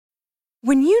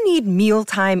When you need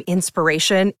mealtime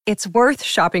inspiration, it's worth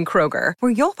shopping Kroger,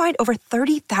 where you'll find over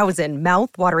 30,000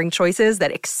 mouth-watering choices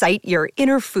that excite your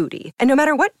inner foodie. And no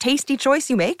matter what tasty choice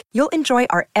you make, you'll enjoy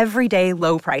our everyday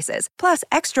low prices, plus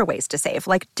extra ways to save,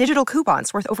 like digital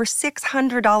coupons worth over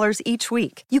 $600 each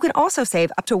week. You can also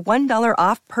save up to $1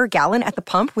 off per gallon at the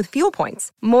pump with fuel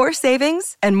points. More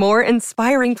savings and more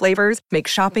inspiring flavors make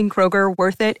shopping Kroger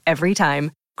worth it every time.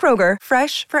 Kroger,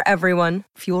 fresh for everyone.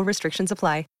 Fuel restrictions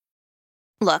apply.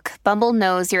 Look, Bumble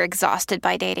knows you're exhausted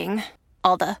by dating.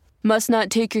 All the, must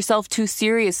not take yourself too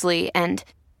seriously, and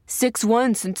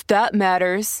 6'1" since that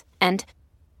matters, and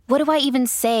what do I even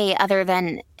say other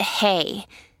than, hey?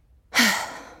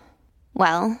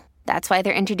 Well, that's why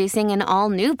they're introducing an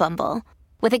all-new Bumble,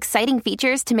 with exciting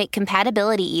features to make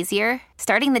compatibility easier,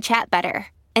 starting the chat better,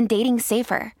 and dating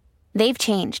safer. They've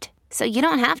changed, so you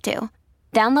don't have to.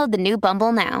 Download the new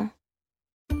Bumble now.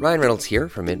 Ryan Reynolds here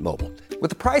from Mint Mobile. With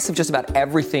the price of just about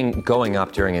everything going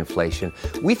up during inflation,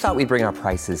 we thought we'd bring our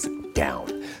prices down.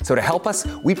 So to help us,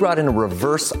 we brought in a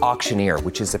reverse auctioneer,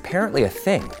 which is apparently a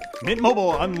thing. Mint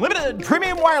Mobile Unlimited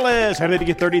Premium Wireless. How to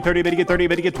get 30, 30, bit to get 30,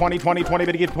 bit to get 20, 20, 20,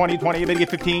 bit to get 20, 20, bit to get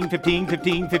 15, 15,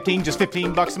 15, 15, just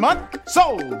 $15 a month?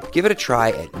 Sold! Give it a try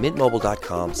at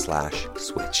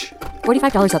mintmobile.com/switch.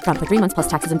 $45 up front for 3 months plus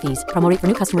taxes and fees. Promo rate for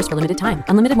new customers for limited time.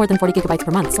 Unlimited more than 40 gigabytes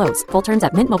per month. Slows full terms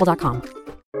at mintmobile.com.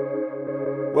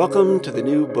 Welcome to the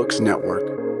New Books Network.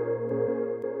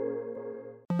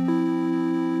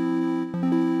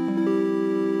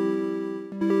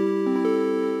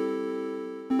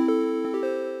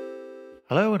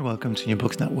 Hello and welcome to New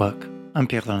Books Network. I'm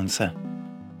Pierre Lancet.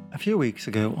 A few weeks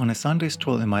ago, on a Sunday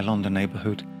stroll in my London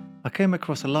neighbourhood, I came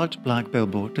across a large black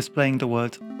billboard displaying the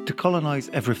words "Decolonize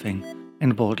Everything"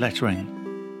 in bold lettering.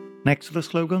 Next to the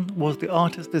slogan was the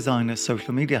artist-designer's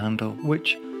social media handle,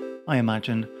 which, I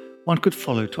imagine, one could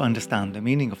follow to understand the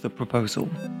meaning of the proposal.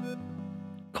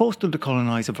 Calls to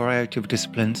decolonize a variety of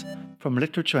disciplines, from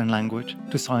literature and language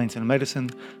to science and medicine,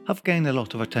 have gained a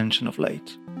lot of attention of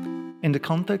late. In the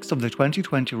context of the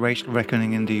 2020 racial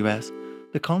reckoning in the US,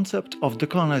 the concept of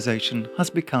decolonization has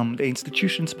become the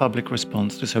institution's public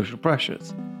response to social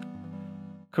pressures.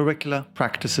 Curricula,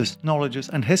 practices, knowledges,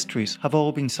 and histories have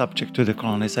all been subject to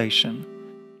decolonization.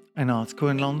 An art school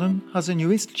in London has a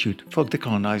new institute for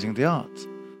decolonizing the arts.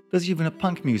 There's even a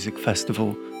punk music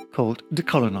festival called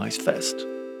Decolonize Fest.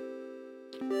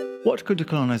 What could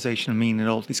decolonization mean in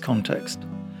all this context?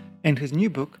 In his new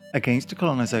book, Against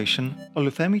Decolonization,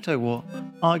 Olufemi Taiwo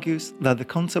argues that the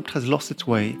concept has lost its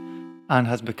way and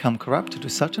has become corrupted to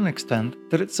such an extent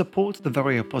that it supports the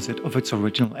very opposite of its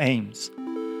original aims.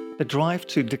 The drive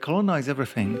to decolonize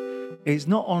everything is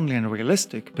not only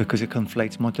unrealistic because it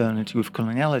conflates modernity with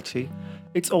coloniality,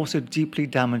 it's also deeply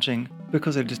damaging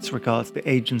because it disregards the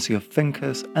agency of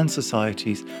thinkers and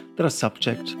societies that are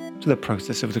subject to the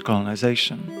process of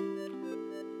decolonization.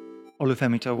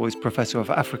 Olufemi Taiwo is Professor of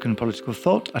African Political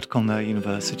Thought at Cornell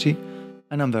University,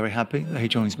 and I'm very happy that he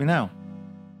joins me now.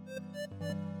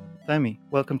 Femi,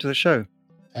 welcome to the show.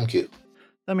 Thank you.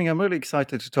 Femi, I'm really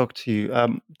excited to talk to you.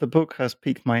 The book has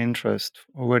piqued my interest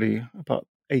already about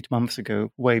 8 months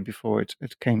ago, way before it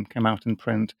came out in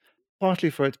print, partly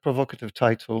for its provocative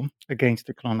title, Against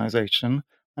Decolonization,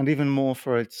 and even more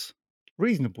for its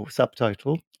reasonable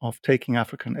subtitle of Taking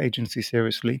African Agency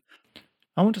Seriously.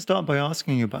 I want to start by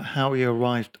asking you about how you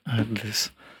arrived at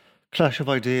this clash of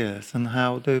ideas and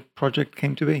how the project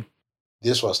came to be.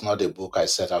 This was not a book I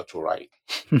set out to write,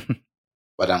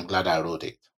 but I'm glad I wrote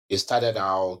it. It started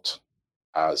out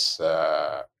as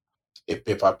a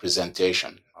paper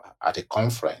presentation at a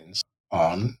conference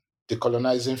on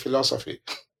decolonizing philosophy.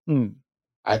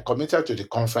 I committed to the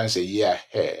conference a year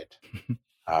ahead,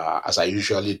 as I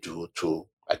usually do.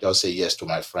 I just say yes to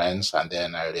my friends, and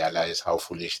then I realize how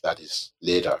foolish that is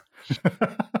later.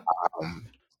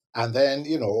 And then,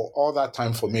 all that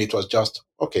time for me, it was just,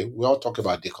 okay, we all talk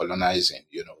about decolonizing,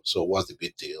 so what's the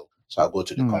big deal? So I'll go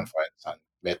to the conference and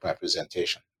make my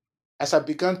presentation. As I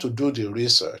began to do the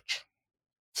research,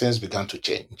 things began to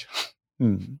change.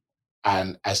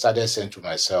 And I started saying to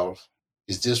myself,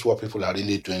 is this what people are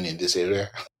really doing in this area?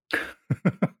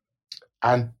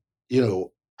 And,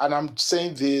 and I'm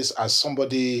saying this as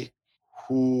somebody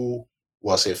who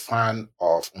was a fan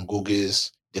of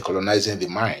Ngugi's Decolonizing the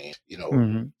Mind,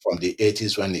 from the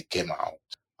 80s when it came out.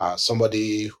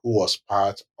 Somebody who was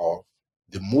part of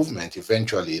the movement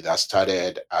eventually that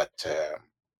started at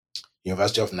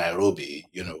University of Nairobi,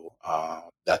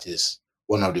 that is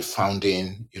one of the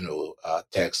founding,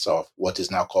 texts of what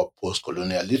is now called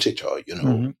post-colonial literature,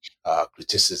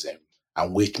 criticism.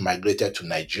 and which migrated to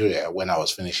Nigeria when I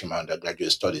was finishing my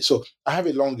undergraduate studies. So I have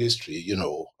a long history,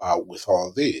 with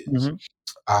all this.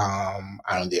 Mm-hmm.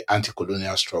 And the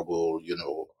anti-colonial struggle,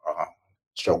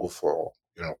 struggle for,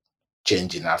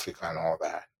 change in Africa and all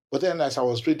that. But then as I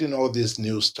was reading all this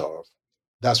new stuff,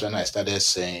 that's when I started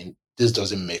saying, this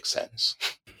doesn't make sense.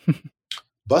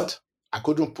 But I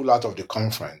couldn't pull out of the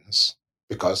conference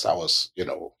because I was,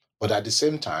 but at the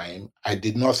same time, I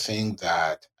did not think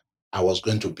that I was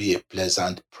going to be a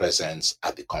pleasant presence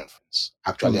at the conference.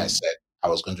 Actually, I said I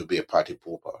was going to be a party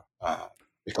pooper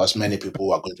because many people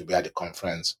who are going to be at the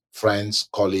conference, friends,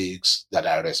 colleagues that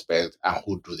I respect and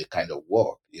who do the kind of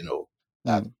work,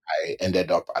 that I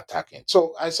ended up attacking.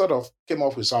 So I sort of came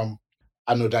up with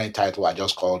another title. I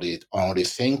just called it On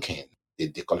Rethinking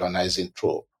the Decolonizing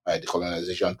Trope,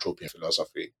 decolonization trope in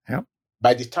philosophy. Yeah.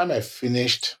 By the time I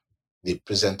finished the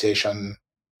presentation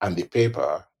and the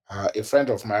paper, a friend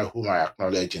of mine whom I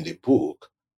acknowledge in the book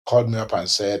called me up and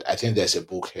said, I think there's a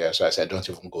book here. So I said, don't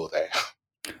even go there.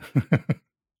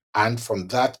 And from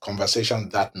that conversation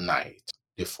that night,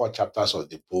 the 4 chapters of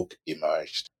the book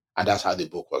emerged. And that's how the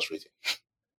book was written.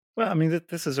 Well, I mean,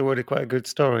 this is already quite a good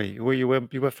story. Where you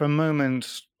were for a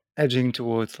moment edging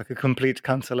towards like a complete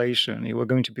cancellation. You were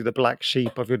going to be the black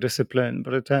sheep of your discipline,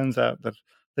 but it turns out that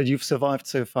you've survived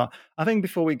so far. I think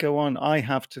before we go on, I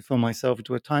have to, for myself,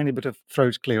 do a tiny bit of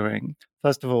throat clearing.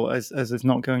 First of all, as it's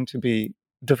not going to be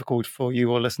difficult for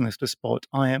you or listeners to spot,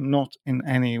 I am not in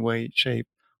any way, shape,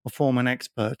 or form an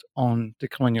expert on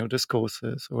decolonial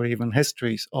discourses or even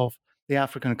histories of the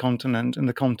African continent in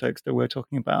the context that we're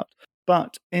talking about.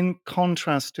 But in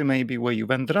contrast to maybe where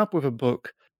you've ended up with a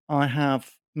book, I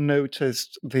have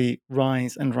noticed the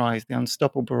the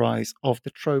unstoppable rise of the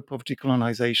trope of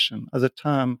decolonization as a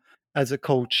term, as a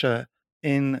culture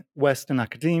in Western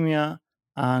academia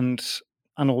and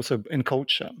also in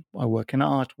culture. I work in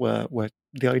art where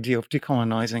the idea of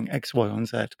decolonizing X, Y, and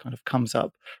Z kind of comes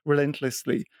up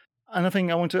relentlessly. And I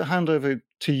think I want to hand over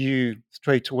to you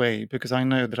straight away because I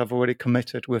know that I've already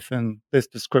committed within this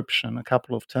description a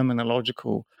couple of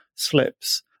terminological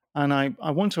slips. And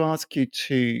I want to ask you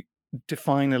to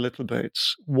define a little bit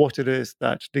what it is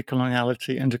that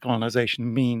decoloniality and decolonization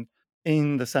mean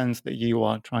in the sense that you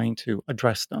are trying to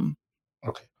address them.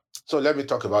 Okay. So let me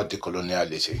talk about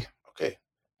decoloniality. Okay.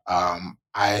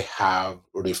 I have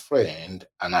refrained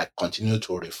and I continue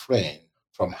to refrain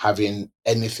from having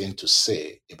anything to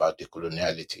say about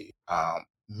decoloniality.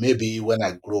 Maybe when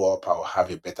I grow up, I'll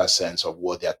have a better sense of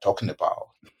what they're talking about,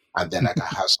 and then I can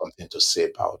have something to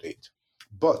say about it.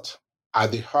 But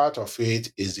at the heart of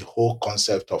it is the whole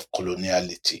concept of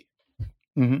coloniality.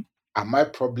 Mm-hmm. And my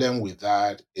problem with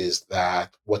that is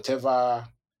that whatever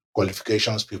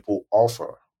qualifications people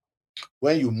offer,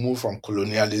 when you move from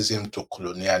colonialism to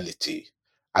coloniality,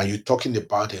 and you're talking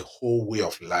about a whole way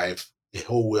of life, a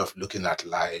whole way of looking at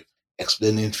life,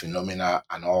 explaining phenomena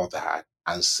and all that,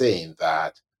 and saying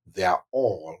that they are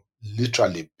all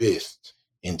literally based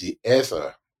in the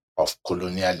ether of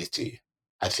coloniality,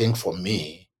 I think for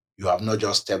me, you have not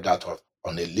just stepped out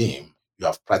on a limb, you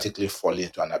have practically fallen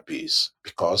into an abyss,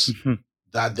 because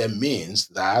that then means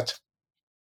that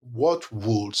what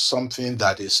would something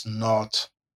that is not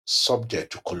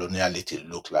subject to coloniality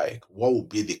look like? What would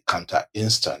be the counter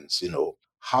instance?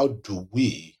 How do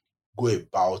we go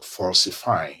about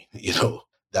falsifying,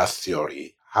 that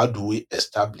theory? How do we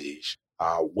establish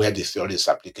where the theory is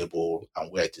applicable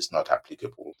and where it is not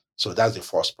applicable? So that's the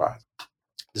first part.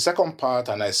 The second part,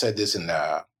 and I said this in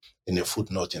a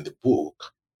footnote in the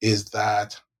book, is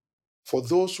that for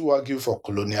those who argue for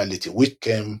coloniality, which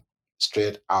came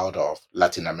straight out of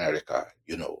Latin America,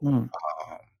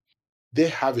 they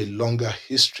have a longer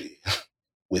history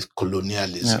with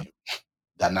colonialism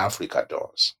than Africa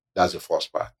does. That's the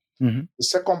first part. Mm-hmm. The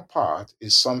second part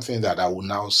is something that I will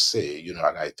now say, and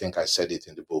I think I said it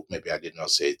in the book, maybe I did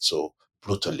not say it so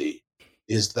brutally,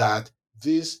 is that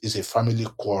this is a family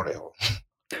quarrel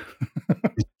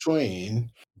between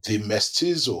the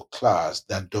mestizo class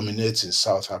that dominates in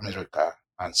South America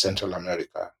and Central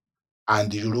America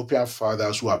and the European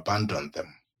fathers who abandoned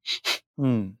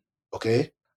them.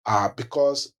 Okay?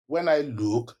 Because when I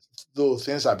look, though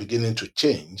things are beginning to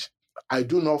change, I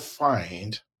do not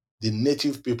find the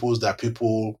native peoples that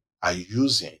people are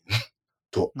using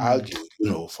to argue,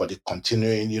 for the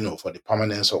continuing, for the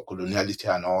permanence of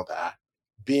coloniality and all that,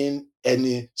 being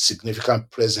any significant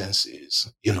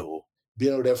presences,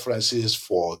 being references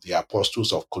for the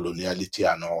apostles of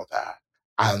coloniality and all that,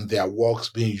 and their works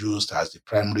being used as the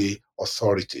primary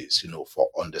authorities, for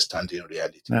understanding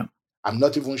reality. Yeah. I'm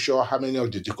not even sure how many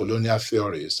of the decolonial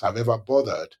theorists have ever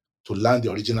bothered to learn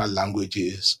the original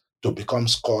languages to become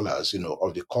scholars,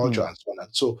 of the culture and so on.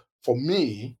 And so for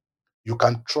me, you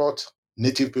can trot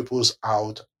native peoples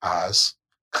out as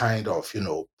kind of,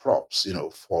 props,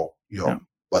 for your,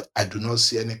 but I do not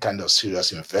see any kind of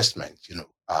serious investment,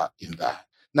 in that.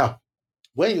 Now,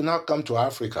 when you now come to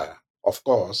Africa, of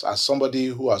course, as somebody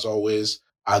who has always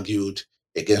argued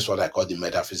against what I call the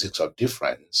metaphysics of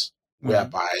difference,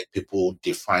 whereby people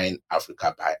define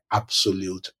Africa by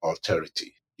absolute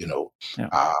alterity,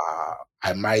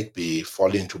 I might be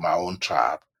falling into my own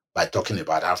trap by talking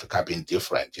about Africa being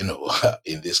different,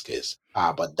 in this case.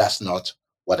 But that's not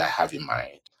what I have in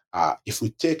mind. If we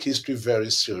take history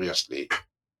very seriously,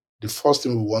 the first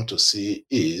thing we want to see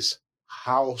is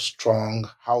how strong,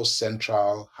 how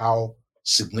central, how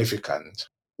significant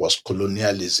was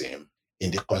colonialism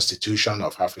in the constitution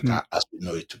of Africa as we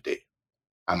know it today.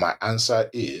 And my answer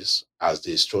is, as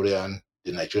the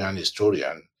Nigerian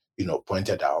historian,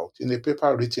 pointed out in a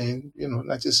paper written,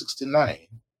 1969,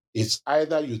 it's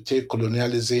either you take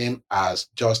colonialism as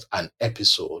just an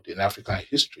episode in African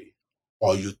history,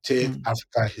 or you take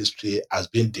African history as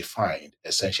being defined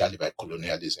essentially by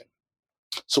colonialism.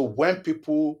 So when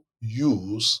people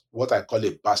use what I call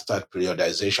a bastard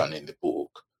periodization in the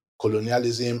book,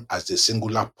 colonialism as the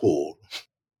singular pole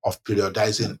of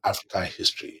periodizing African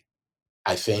history,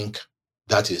 I think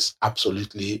that is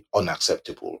absolutely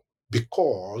unacceptable,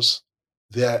 because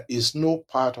there is no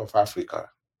part of Africa,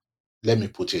 let me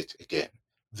put it again,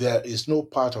 there is no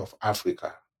part of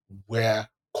Africa where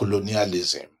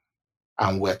colonialism,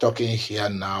 and we're talking here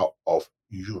now of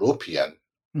European,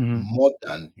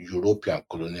 modern European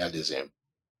colonialism,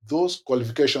 those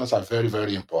qualifications are very,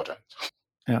 very important.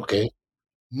 Okay?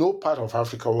 No part of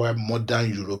Africa where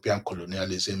modern European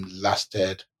colonialism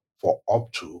lasted for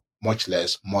up to, much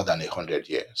less, more than 100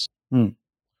 years.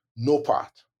 No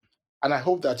part. And I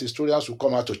hope that historians will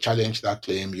come out to challenge that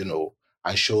claim,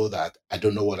 and show that I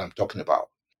don't know what I'm talking about.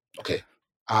 Okay.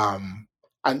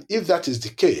 And if that is the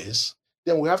case,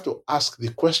 then we have to ask the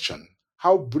question,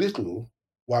 how brittle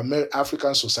were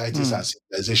African societies and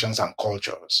civilizations and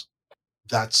cultures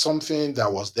that something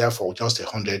that was there for just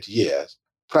 100 years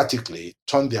practically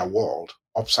turned their world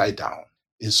upside down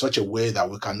in such a way that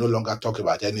we can no longer talk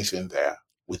about anything there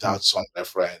without some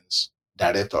reference,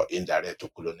 direct or indirect, to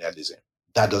colonialism.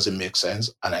 That doesn't make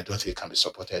sense, and I don't think it can be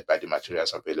supported by the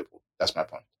materials available. That's my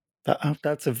point.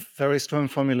 That's a very strong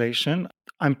formulation.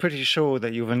 I'm pretty sure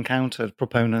that you've encountered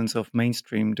proponents of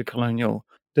mainstream decolonial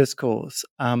discourse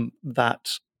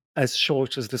that, as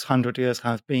short as this 100 years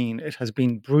has been, it has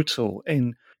been brutal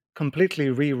in completely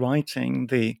rewriting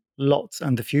the lots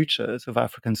and the futures of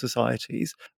African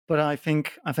societies. But I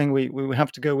think we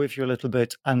have to go with you a little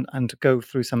bit and go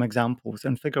through some examples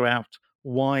and figure out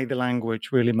why the language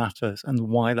really matters and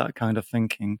why that kind of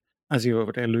thinking, as you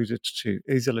already alluded to,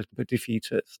 is a little bit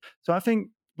defeatist. So I think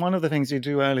one of the things you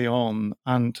do early on,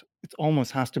 and it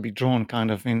almost has to be drawn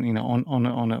kind of in,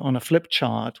 on a flip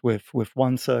chart with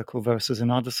one circle versus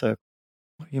another circle.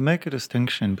 You make a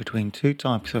distinction between two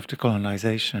types of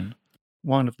decolonization.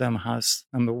 One of them has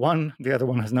number one, the other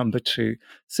one has number two,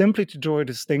 simply to draw a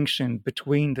distinction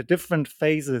between the different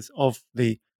phases of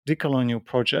the decolonial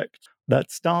project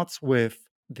that starts with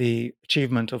the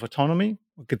achievement of autonomy,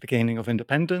 the gaining of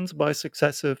independence by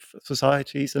successive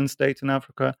societies and states in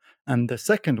Africa. And the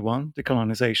second one,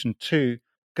 decolonization 2,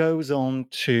 goes on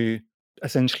to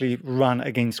essentially run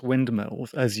against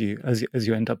windmills, as you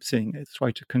end up seeing it.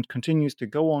 Right, to continues to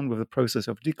go on with the process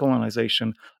of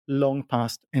decolonization long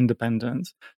past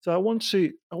independence. So I want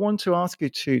to ask you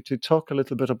to talk a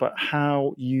little bit about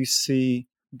how you see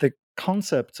the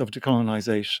concepts of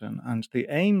decolonization and the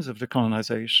aims of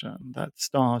decolonization that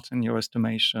start, in your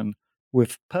estimation,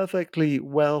 with perfectly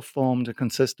well-formed and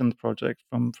consistent project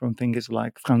from thinkers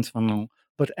like Frantz Fanon,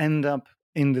 but end up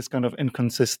in this kind of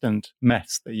inconsistent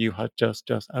mess that you had just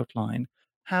outlined.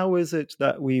 How is it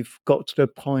that we've got to the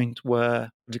point where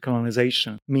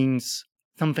decolonization means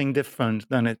something different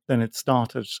than it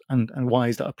started, and why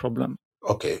is that a problem?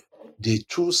 Okay. The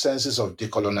two senses of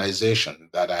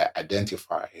decolonization that I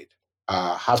identified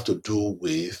have to do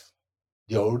with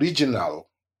the original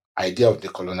idea of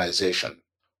decolonization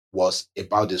was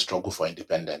about the struggle for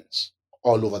independence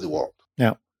all over the world,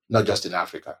 not just in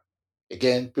Africa.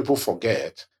 Again, people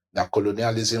forget that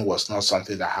colonialism was not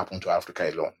something that happened to Africa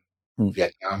alone.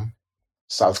 Vietnam,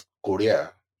 South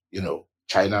Korea,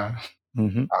 China,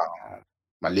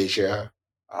 Malaysia,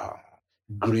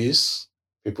 Greece,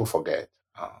 people forget.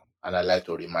 And I like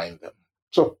to remind them.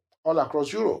 So all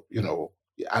across Europe,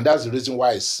 and that's the reason why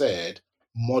I said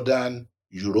modern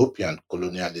European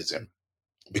colonialism.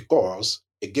 Because,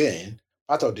 again,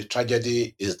 part of the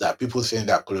tragedy is that people think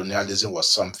that colonialism was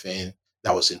something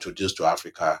that was introduced to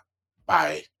Africa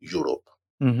by Europe.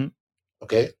 Mm-hmm.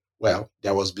 Okay? Well,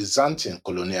 there was Byzantine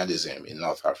colonialism in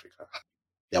North Africa.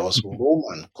 There was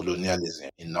Roman colonialism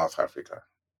in North Africa.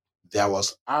 There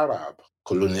was Arab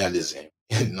colonialism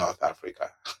in North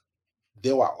Africa.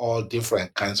 They were all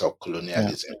different kinds of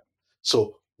colonialism.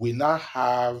 So we now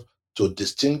have to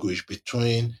distinguish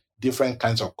between different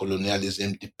kinds of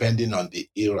colonialism depending on the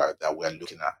era that we're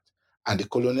looking at. And the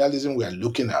colonialism we are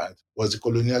looking at was the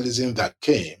colonialism that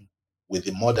came with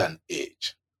the modern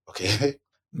age. Okay?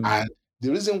 And the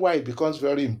reason why it becomes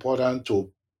very important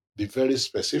to be very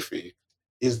specific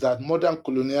is that modern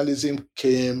colonialism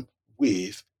came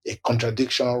with a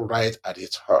contradiction right at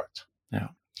its heart. Yeah.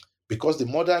 Because the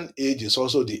modern age is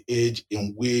also the age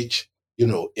in which, you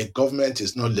know, a government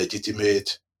is not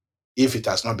legitimate if it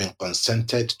has not been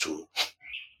consented to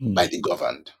by the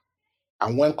governed.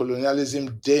 And when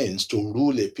colonialism deigns to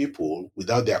rule a people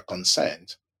without their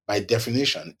consent, by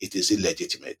definition, it is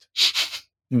illegitimate.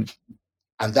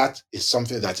 And that is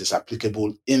something that is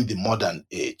applicable in the modern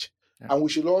age. Yeah. And we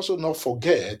should also not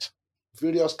forget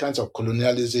various kinds of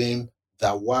colonialism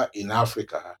that were in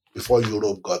Africa before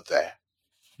Europe got there.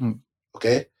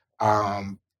 Okay?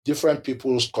 Different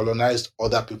peoples colonized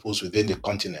other peoples within the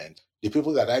continent. The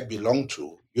people that I belong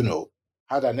to, you know,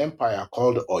 had an empire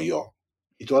called Oyo.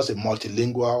 It was a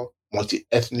multilingual,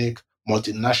 multi-ethnic,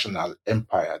 multinational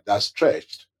empire that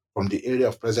stretched from the area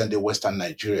of present-day Western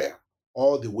Nigeria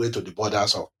all the way to the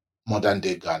borders of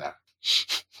modern-day Ghana.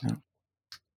 Yeah.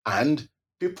 And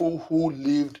people who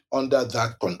lived under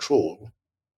that control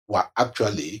were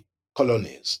actually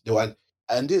colonies. They were,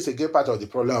 and this is again part of the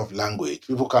problem of language.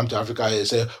 People come to Africa and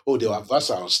say, oh, they were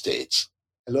vassal states.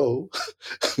 Hello?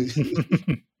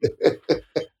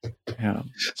 Yeah.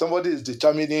 Somebody is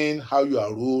determining how you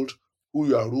are ruled, who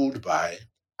you are ruled by,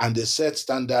 and they set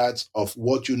standards of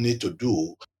what you need to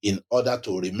do in order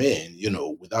to remain, you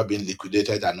know, without being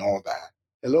liquidated and all that.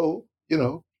 Hello? You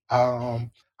know?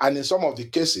 And in some of the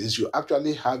cases, you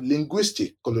actually have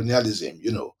linguistic colonialism,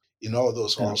 you know, in all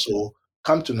those also.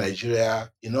 Come to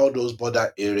Nigeria, in all those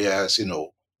border areas, you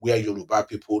know, where Yoruba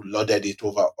people lorded it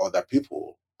over other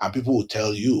people. And people will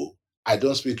tell you, I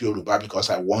don't speak Yoruba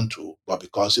because I want to, but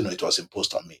because, you know, it was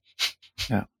imposed on me.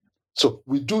 Yeah. So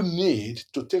we do need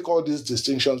to take all these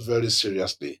distinctions very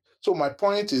seriously. So my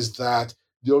point is that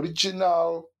the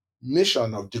original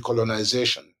mission of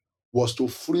decolonization was to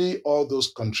free all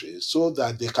those countries so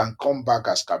that they can come back,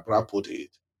 as Cabral put it,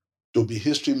 to be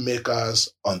history makers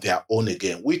on their own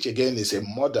again, which again is a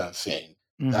modern thing,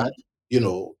 that, you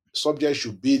know, subjects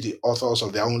should be the authors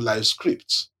of their own life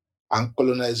scripts. And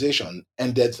colonization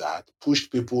ended that,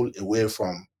 pushed people away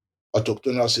from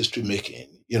autochthonous history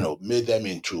making, you know, made them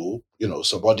into, you know,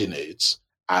 subordinates,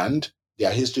 and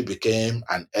their history became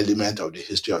an element of the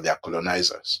history of their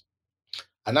colonizers.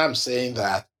 And I'm saying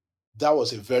that that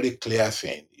was a very clear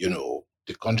thing, you know,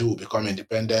 the country will become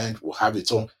independent, will have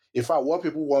its own. In fact, what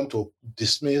people want to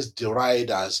dismiss, deride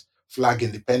as flag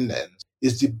independence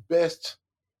is the best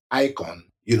icon,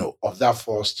 you know, of that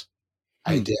first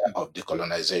idea of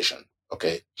decolonization.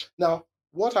 Okay. Now,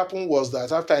 what happened was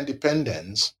that after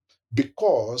independence,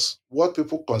 because what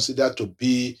people consider to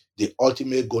be the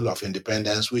ultimate goal of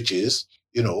independence, which is,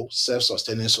 you know,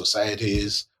 self-sustaining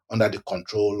societies under the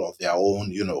control of their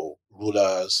own, you know,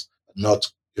 rulers, not,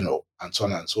 you know, and so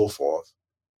on and so forth,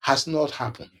 has not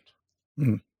happened.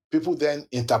 People then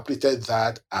interpreted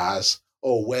that as,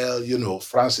 oh, well, you know,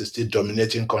 France is still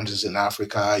dominating countries in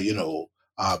Africa, you know,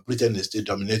 Britain is still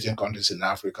dominating countries in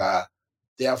Africa.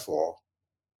 Therefore,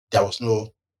 there was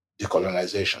no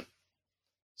decolonization.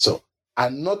 So,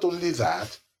 and not only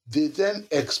that, they then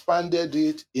expanded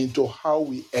it into how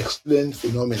we explain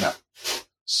phenomena,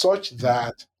 such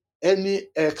that any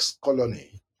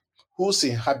ex-colony whose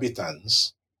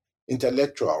inhabitants,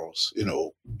 intellectuals, you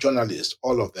know, journalists,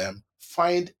 all of them,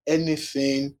 find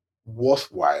anything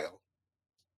worthwhile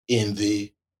in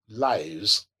the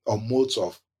lives or modes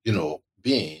of, you know,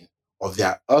 being of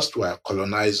their erstwhile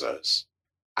colonizers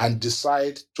and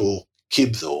decide to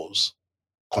keep those,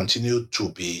 continue to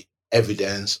be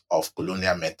evidence of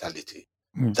colonial mentality.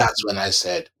 That's when I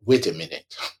said, wait a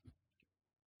minute.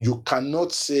 You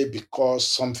cannot say because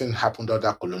something happened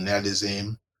under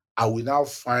colonialism, I will now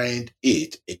find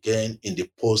it again in the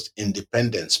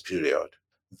post-independence period.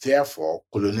 Therefore,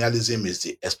 colonialism is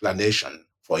the explanation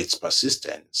for its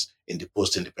persistence in the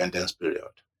post-independence period.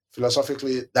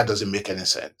 Philosophically, that doesn't make any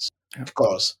sense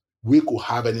because we could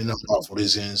have any number of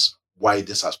reasons why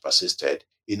this has persisted.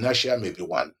 Inertia may be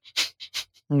one.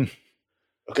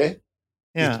 Okay?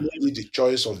 Yeah. It may be the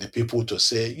choice of the people to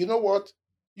say, you know what?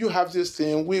 You have this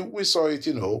thing. We saw it,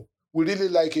 you know. We really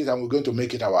like it and we're going to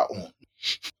make it our own.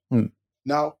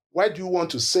 Now, why do you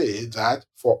want to say that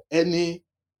for any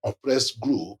oppressed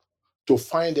group to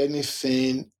find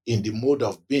anything in the mode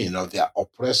of being of their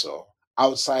oppressor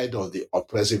outside of the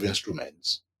oppressive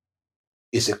instruments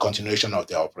is a continuation of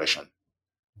their oppression?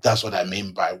 That's what I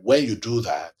mean by when you do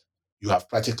that, you have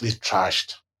practically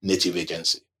trashed native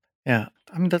agency. Yeah,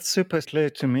 I mean, that's super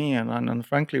clear to me. And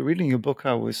frankly, reading your book,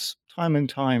 I was time and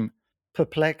time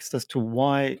perplexed as to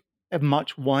why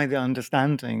the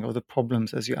understanding of the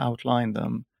problems as you outline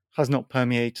them has not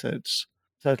permeated,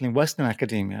 certainly Western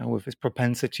academia, with its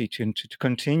propensity to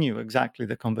continue exactly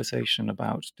the conversation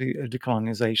about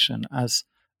decolonization as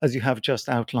you have just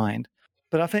outlined.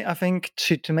 But I think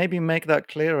to maybe make that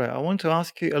clearer, I want to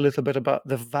ask you a little bit about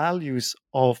the values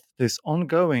of this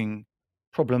ongoing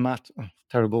problematic,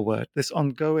 terrible word, this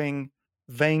ongoing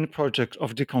vain project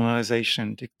of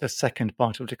decolonization, the second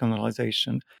part of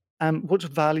decolonization, and what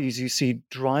values you see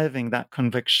driving that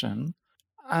conviction,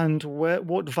 and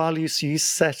what values you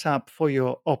set up for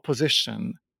your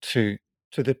opposition to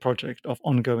the project of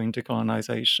ongoing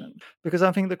decolonization. Because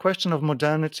I think the question of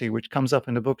modernity, which comes up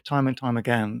in the book time and time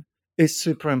again, is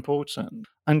super important.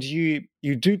 And you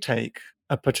do take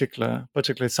a particular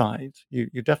side.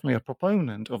 You're definitely a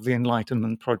proponent of the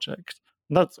Enlightenment project.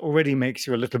 That already makes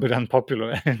you a little bit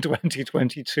unpopular in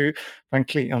 2022,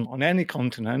 frankly, on any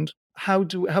continent. How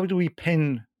do we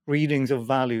pin readings of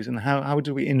values, and how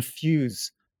do we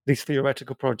infuse this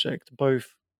theoretical project,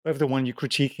 both the one you're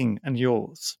critiquing and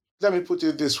yours? Let me put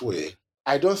it this way.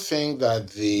 I don't think that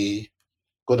the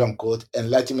quote-unquote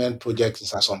Enlightenment project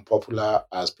is as unpopular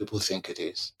as people think it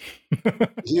is.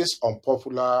 It is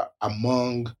unpopular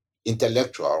among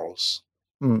intellectuals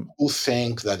who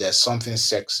think that there's something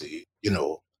sexy,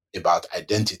 about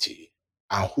identity,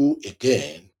 and who,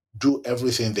 again, do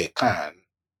everything they can,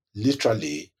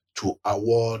 literally, to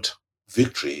award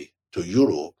victory to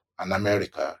Europe and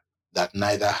America that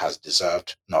neither has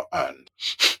deserved nor earned.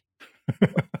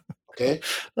 Okay?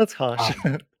 That's harsh.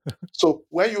 So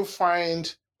when you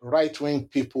find right-wing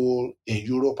people in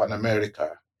Europe and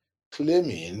America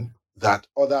claiming that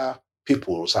other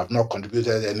peoples have not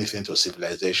contributed anything to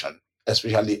civilization,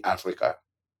 especially Africa,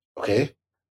 okay?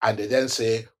 And they then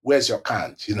say, where's your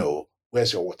Kant,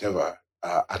 where's your whatever,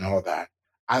 and all that.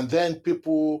 And then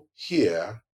people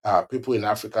here, people in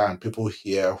Africa and people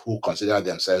here who consider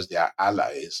themselves their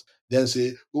allies, then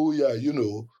say, oh yeah,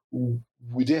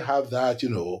 we didn't have that,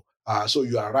 so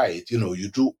you are right, you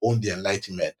do own the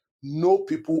Enlightenment. No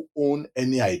people own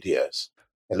any ideas.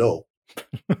 Hello?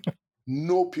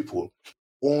 No people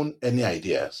own any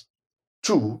ideas.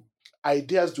 Two,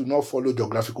 ideas do not follow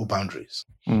geographical boundaries.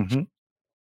 Mm-hmm.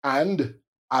 And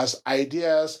as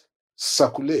ideas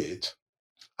circulate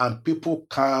and people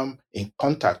come in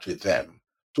contact with them,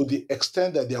 to the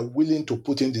extent that they are willing to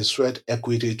put in the sweat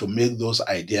equity to make those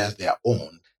ideas their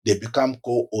own, they become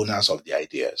co-owners of the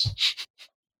ideas.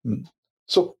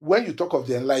 So when you talk of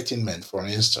the Enlightenment, for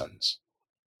instance,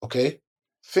 okay,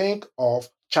 think of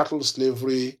chattel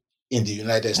slavery in the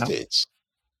United States.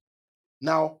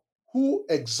 Now, who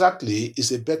exactly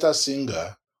is a better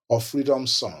singer of freedom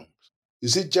songs?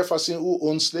 Is it Jefferson who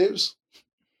owned slaves,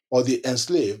 or the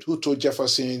enslaved who told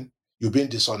Jefferson, you've been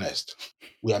dishonest?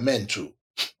 We are meant to.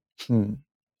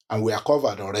 And we are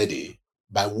covered already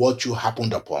by what you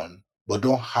happened upon, but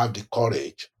don't have the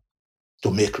courage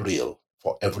to make real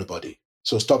for everybody.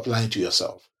 So stop lying to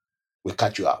yourself. We'll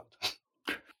cut you out.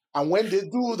 And when they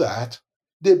do that,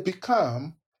 they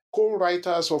become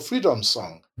co-writers of freedom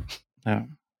song. Yeah.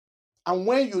 And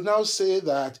when you now say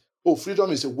that, oh,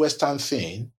 freedom is a Western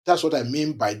thing, that's what I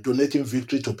mean by donating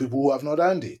victory to people who have not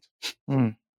earned it.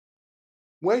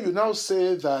 When you now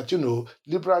say that,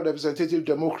 liberal representative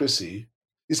democracy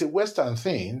is a Western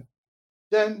thing,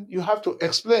 then you have to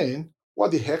explain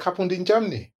what the heck happened in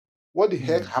Germany, what the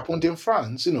heck happened in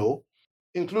France,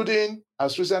 including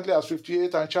as recently as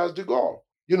 1958 and Charles de Gaulle,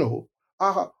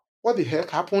 what the heck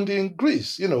happened in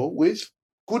Greece, with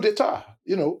coup d'etat,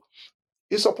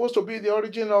 it's supposed to be the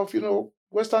origin of,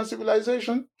 Western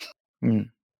civilization.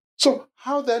 So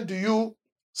how then do you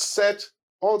set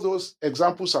all those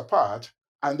examples apart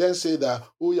and then say that,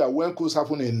 oh yeah, when coups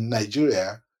happen in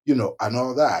Nigeria, and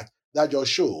all that, that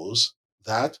just shows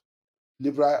that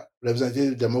liberal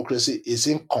representative democracy is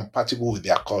incompatible with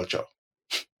their culture.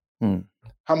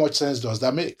 How much sense does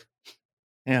that make?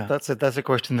 Yeah, that's a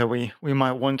question that we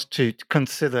might want to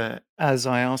consider as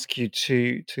I ask you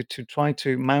to try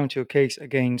to mount your case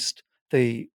against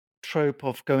the trope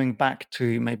of going back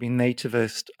to maybe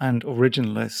nativist and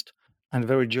originalist and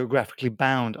very geographically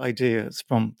bound ideas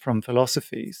from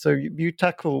philosophy. So you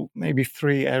tackle maybe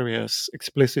three areas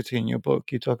explicitly in your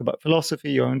book. You talk about philosophy,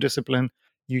 your own discipline,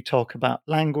 you talk about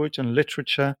language and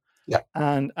literature, Yeah.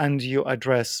 and you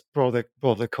address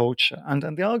broader culture.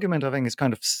 And the argument, I think, is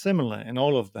kind of similar in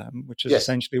all of them, which is Yes.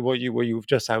 essentially what you've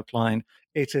just outlined.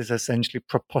 It is essentially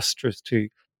preposterous to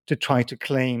try to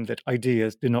claim that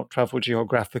ideas do not travel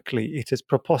geographically. It is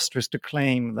preposterous to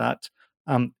claim that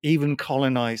even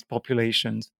colonized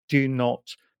populations do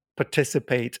not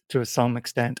participate to some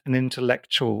extent in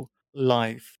intellectual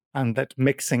life, and that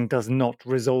mixing does not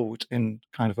result in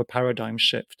kind of a paradigm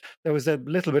shift. There was a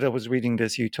little bit I was reading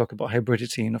this, you talk about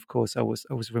hybridity, and of course I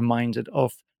was reminded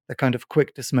of the kind of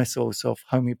quick dismissals of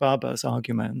Homi Bhabha's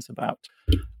arguments about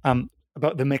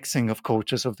the mixing of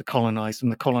cultures of the colonized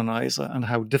and the colonizer, and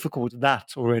how difficult that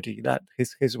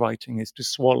his writing is to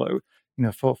swallow.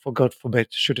 For God forbid,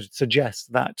 should it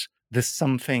suggest that there's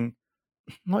something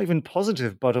not even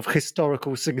positive, but of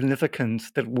historical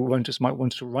significance that we might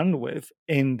want to run with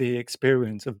in the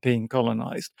experience of being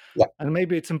colonized. Yeah. And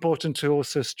maybe it's important to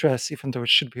also stress, even though it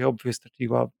should be obvious, that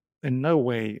you are in no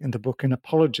way in the book an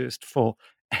apologist for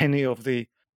any of the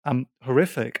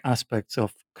horrific aspects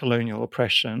of colonial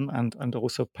oppression, and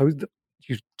also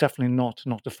you're definitely not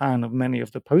a fan of many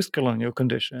of the post-colonial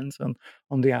conditions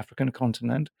on the African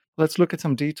continent. Let's look at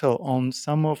some detail on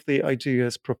some of the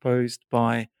ideas proposed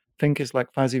by thinkers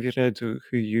like Fazi Viredu,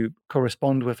 who you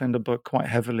correspond with in the book quite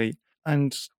heavily,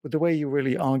 and the way you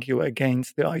really argue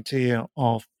against the idea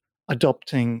of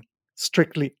adopting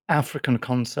strictly African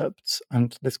concepts,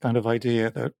 and this kind of idea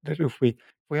that if we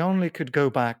only could go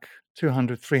back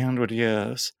 200, 300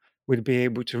 years, we'd be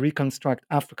able to reconstruct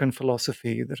African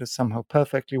philosophy that is somehow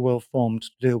perfectly well formed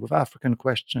to deal with African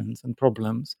questions and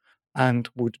problems, and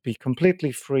would be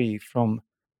completely free from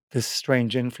this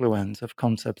strange influence of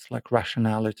concepts like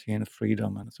rationality and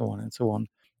freedom and so on and so on.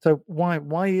 So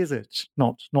why is it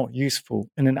not useful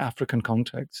in an African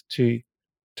context to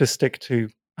stick to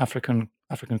African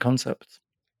concepts?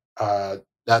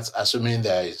 That's assuming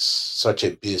there is such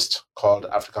a beast called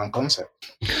African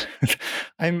concept.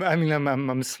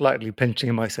 I'm slightly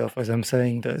pinching myself as I'm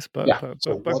saying this, but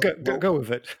go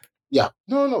with it. Yeah,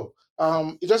 no.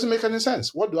 It doesn't make any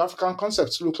sense. What do African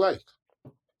concepts look like?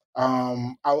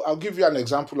 I'll give you an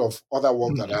example of other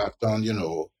work that I have done,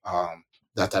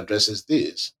 that addresses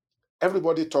this.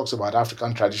 Everybody talks about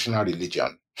African traditional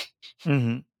religion.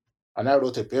 Mm-hmm. And I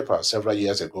wrote a paper several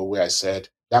years ago where I said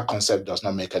that concept does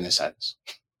not make any sense.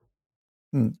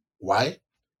 Why?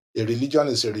 A religion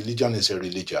is a religion is a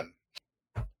religion.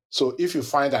 So if you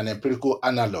find an empirical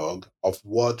analog of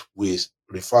what we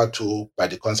refer to by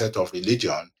the concept of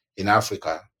religion in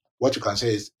Africa, what you can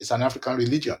say is it's an African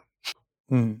religion.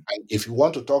 And if you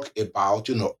want to talk about,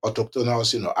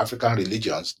 autochthonous, African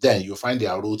religions, then you find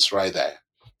their roots right there.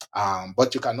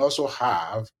 But you can also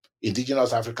have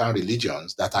indigenous African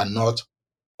religions that are not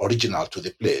original to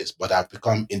the place, but have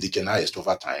become indigenized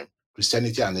over time.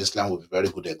 Christianity and Islam would be very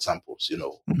good examples,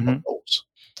 of those.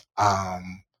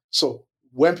 So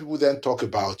when people then talk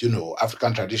about,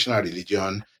 African traditional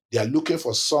religion, they are looking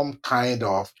for some kind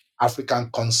of African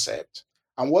concept.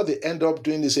 And what they end up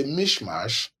doing is a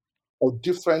mishmash of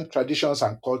different traditions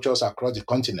and cultures across the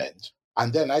continent.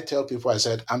 And then I tell people, I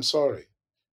said, I'm sorry,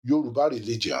 Yoruba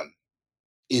religion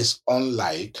is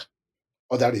unlike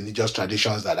other religious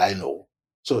traditions that I know.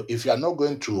 So if you are not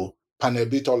going to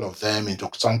panel-beat all of them into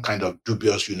some kind of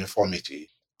dubious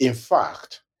uniformity, in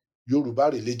fact,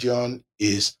 Yoruba religion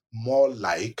is more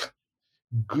like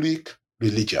Greek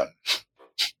religion.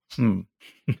 Do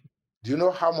you know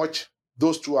how much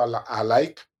those two are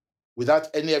alike without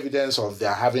any evidence of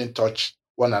their having touched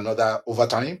one another over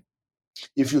time?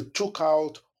 If you took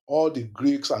out all the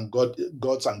Greeks and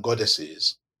gods and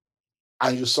goddesses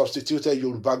and you substituted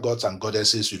Yoruba gods and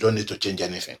goddesses, you don't need to change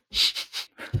anything.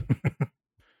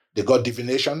 They got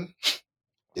divination,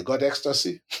 they got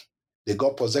ecstasy, they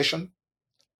got possession.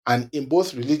 And in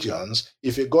both religions,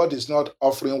 if a god is not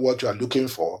offering what you are looking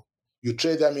for, you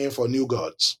trade them in for new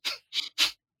gods.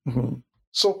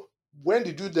 So when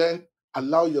did you then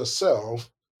allow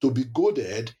yourself to be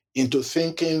goaded into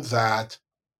thinking that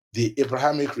the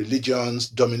Abrahamic religions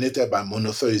dominated by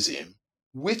monotheism,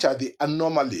 which are the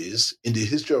anomalies in the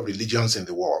history of religions in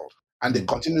the world, and they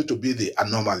continue to be the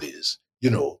anomalies,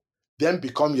 then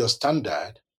become your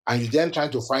standard, and you then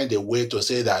trying to find a way to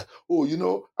say that,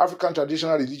 African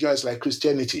traditional religion is like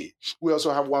Christianity. We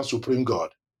also have one supreme God.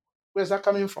 Where's that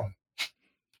coming from?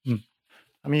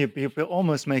 I mean, you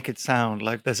almost make it sound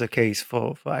like there's a case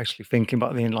for actually thinking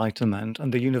about the Enlightenment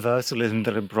and the universalism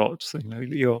that it brought. So,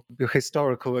 your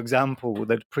historical example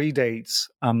that predates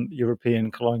European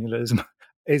colonialism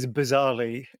is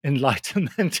bizarrely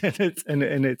Enlightenment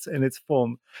in its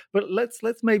form. But let's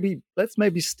maybe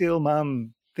steal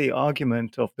the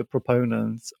argument of the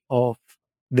proponents of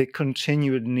the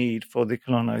continued need for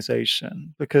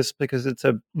decolonization? Because it's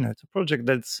a it's a project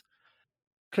that's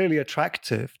clearly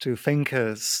attractive to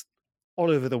thinkers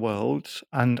all over the world,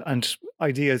 and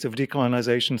ideas of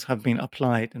decolonizations have been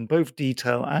applied in both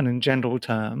detail and in general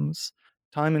terms,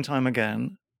 time and time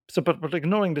again. So, but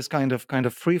ignoring this kind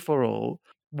of free for all,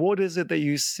 what is it that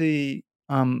you see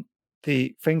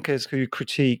the thinkers who you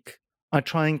critique are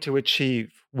trying to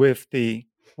achieve with the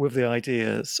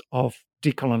ideas of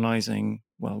decolonizing?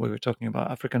 Well, we were talking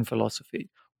about African philosophy.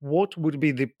 What would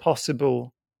be the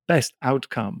possible best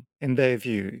outcome, in their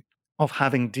view, of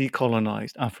having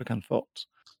decolonized African thought?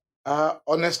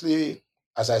 Honestly,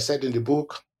 as I said in the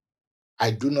book,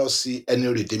 I do not see any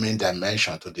redeeming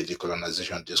dimension to the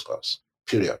decolonization discourse,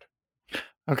 period.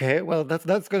 Okay, well,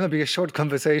 that's going to be a short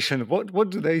conversation. What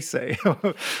do they say?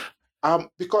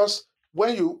 Because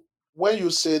when you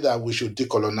say that we should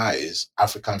decolonize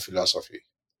African philosophy,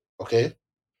 okay,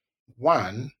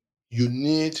 one, you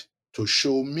need to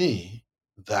show me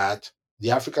that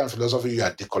the African philosophy you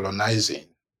are decolonizing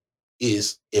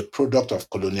is a product of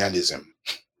colonialism.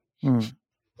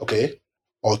 Okay?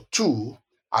 Or two,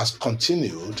 has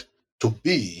continued to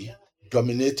be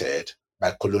dominated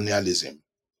by colonialism.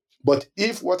 But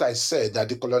if what I said, that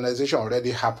decolonization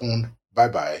already happened,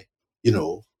 bye-bye,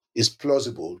 is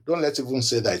plausible, don't let's even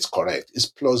say that it's correct, it's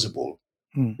plausible,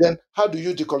 then how do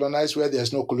you decolonize where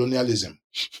there's no colonialism?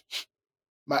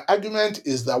 My argument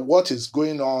is that what is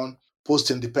going on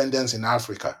post-independence in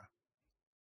Africa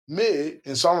may,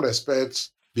 in some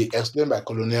respects, be explained by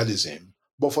colonialism,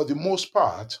 but for the most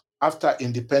part, after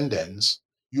independence,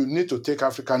 you need to take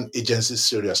African agencies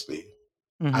seriously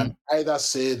and either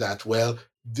say that, well,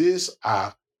 these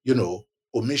are,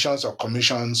 omissions or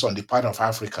commissions on the part of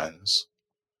Africans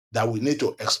that we need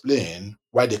to explain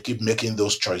why they keep making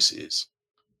those choices.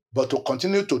 But to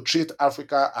continue to treat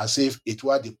Africa as if it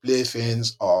were the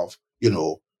playthings of,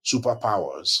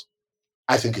 superpowers,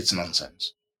 I think it's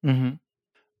nonsense.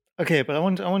 Okay, but I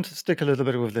want to stick a little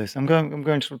bit with this. I'm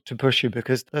going to push you,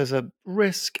 because there's a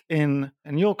risk in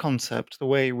your concept, the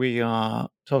way we are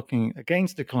talking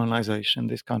against decolonization,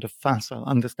 this kind of facile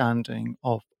understanding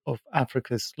of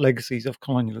Africa's legacies of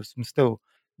colonialism still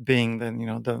being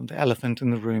the elephant in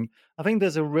the room. I think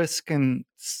there's a risk in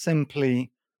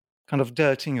simply kind of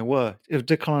dirtying a word. If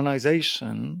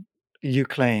decolonization, you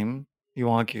claim, you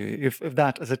argue, if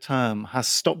that as a term has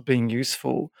stopped being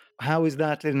useful, how is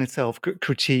that in itself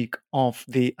critique of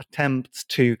the attempts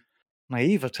to,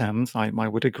 naive attempts, I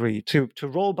would agree, to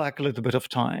roll back a little bit of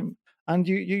time? And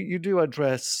you do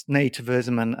address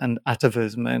nativism and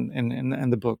atavism in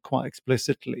the book quite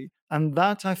explicitly. And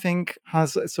that, I think,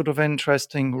 has a sort of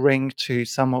interesting ring to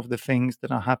some of the things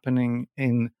that are happening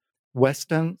in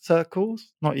Western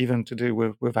circles, not even to do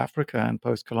with Africa and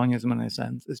post-colonialism in a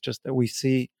sense. It's just that we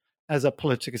see, as our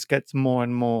politics gets more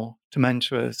and more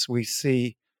tumultuous, we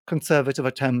see conservative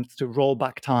attempts to roll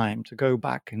back time, to go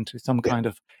back into some kind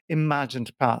of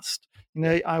imagined past.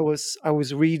 I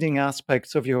was reading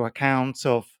aspects of your accounts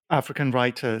of African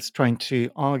writers trying to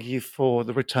argue for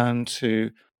the return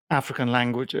to African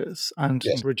languages and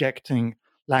rejecting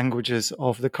languages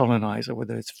of the colonizer,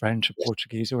 whether it's French or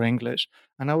Portuguese or English.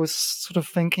 And I was sort of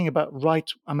thinking about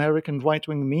American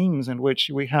right-wing memes in which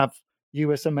we have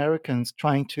US Americans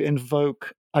trying to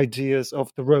invoke ideas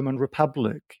of the Roman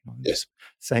Republic,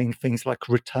 saying things like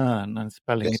return and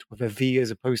spelling it with a V as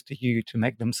opposed to U to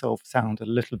make themselves sound a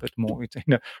little bit more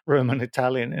Roman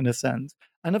Italian in a sense.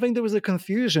 And I think there was a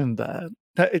confusion there,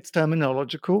 that it's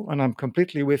terminological, and I'm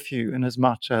completely with you in as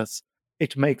much as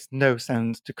it makes no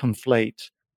sense to conflate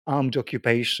armed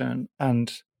occupation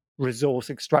and resource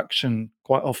extraction,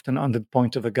 quite often under the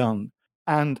point of a gun,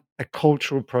 and a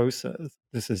cultural process.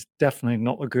 This is definitely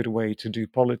not a good way to do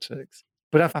politics.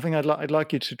 But I think I'd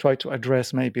like you to try to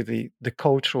address maybe the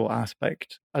cultural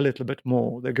aspect a little bit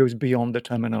more that goes beyond the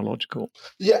terminological.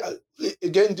 Yeah,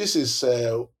 again, this is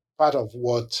part of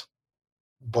what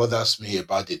bothers me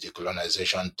about the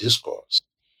decolonization discourse.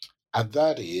 And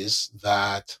that is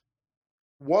that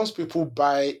once people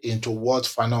buy into what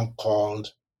Fanon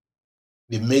called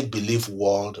the make-believe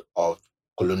world of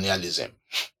colonialism,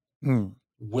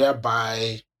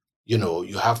 whereby,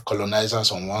 you have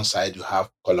colonizers on one side, you have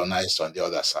colonized on the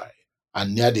other side,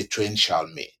 and near the twain shall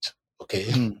meet,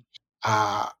 okay?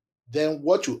 Then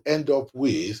what you end up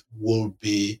with will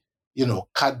be,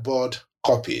 cardboard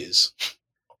copies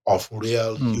of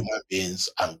real human beings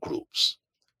and groups.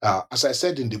 As I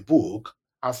said in the book,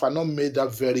 and Fanon made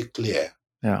that very clear.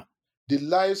 Yeah. The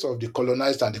lives of the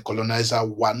colonized and the colonizer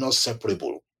were not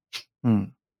separable.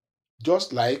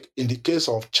 Just like in the case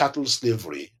of chattel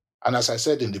slavery, and as I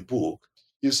said in the book,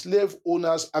 if slave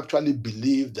owners actually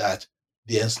believed that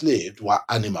the enslaved were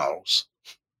animals,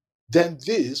 then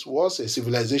this was a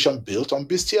civilization built on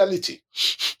bestiality.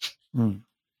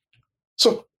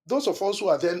 So those of us who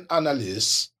are then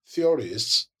analysts,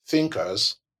 theorists,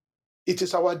 thinkers, it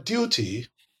is our duty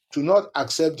to not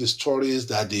accept the stories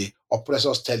that the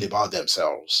oppressors tell about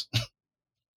themselves.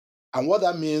 And what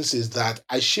that means is that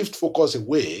I shift focus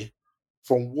away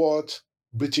from what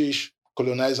British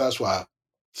colonizers thought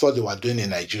they were doing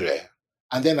in Nigeria.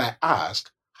 And then I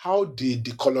ask, how did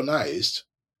the colonized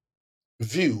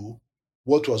view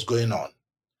what was going on?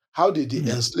 How did the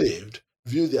enslaved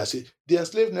view their city? The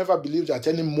enslaved never believed at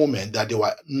any moment that they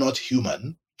were not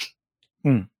human.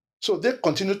 So they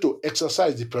continue to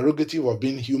exercise the prerogative of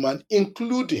being human,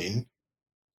 including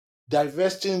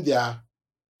divesting their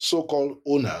so-called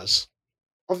owners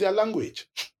of their language.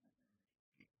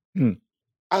 And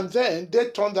then they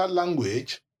turn that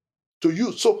language to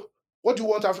use. So what do you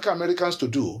want African Americans to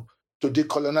do to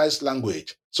decolonize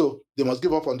language? So they must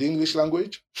give up on the English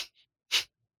language?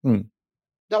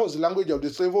 That was the language of the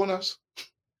slave owners.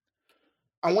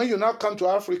 And when you now come to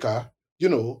Africa,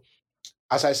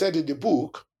 as I said in the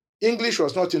book, English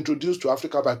was not introduced to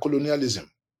Africa by colonialism.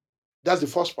 That's the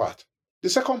first part. The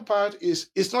second part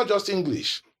is it's not just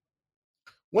English.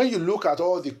 When you look at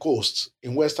all the coasts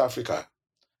in West Africa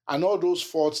and all those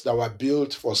forts that were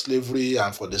built for slavery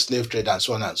and for the slave trade and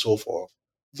so on and so forth,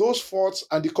 those forts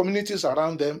and the communities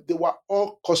around them, they were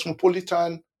all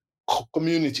cosmopolitan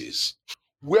communities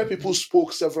where people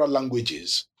spoke several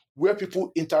languages, where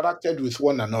people interacted with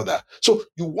one another. So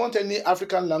you want any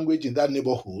African language in that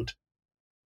neighborhood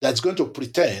that's going to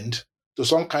pretend to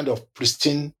some kind of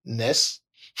pristineness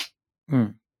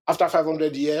after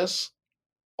 500 years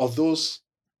of those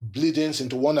bleedings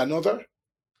into one another?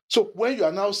 So when you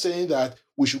are now saying that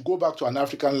we should go back to an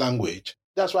African language,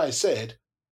 that's why I said,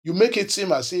 you make it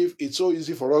seem as if it's so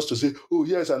easy for us to say, oh,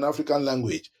 here's an African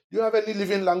language. Do you have any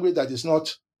living language that is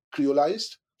not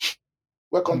creolized?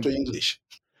 Welcome to English.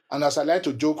 And as I like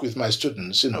to joke with my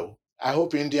students, I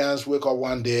hope Indians wake up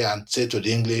one day and say to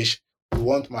the English, we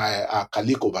want my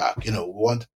calico back, we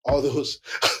want all those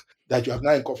that you have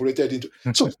now incorporated into.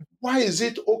 So why is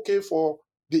it okay for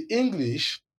the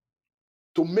English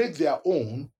to make their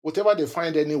own, whatever they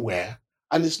find anywhere,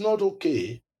 and it's not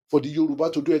okay for the Yoruba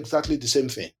to do exactly the same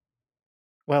thing?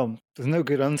 Well, there's no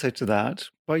good answer to that,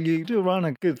 but you do run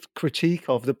a good critique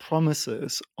of the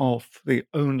promises of the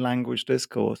own language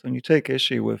discourse, and you take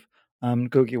issue with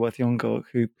Ngugi wa Thiong'o,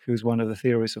 who's one of the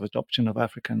theorists of adoption of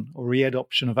African or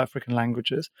readoption of African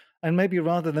languages. And maybe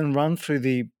rather than run through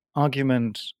the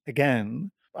argument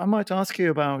again, I might ask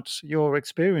you about your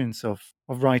experience of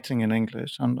writing in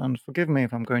English. And forgive me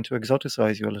if I'm going to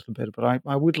exoticize you a little bit, but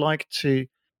I would like to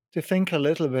think a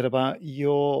little bit about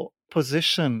your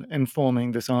position in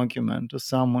forming this argument as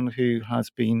someone who has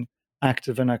been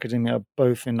active in academia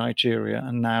both in Nigeria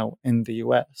and now in the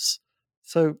US.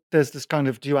 So there's this kind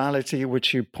of duality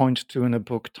which you point to in a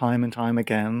book time and time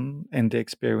again in the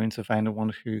experience of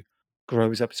anyone who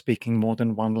grows up speaking more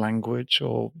than one language,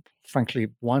 or frankly,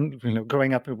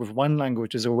 growing up with one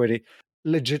language is already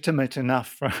legitimate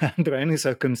enough under any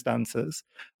circumstances.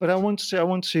 But I want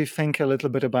to think a little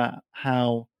bit about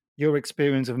how your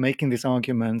experience of making these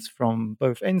arguments from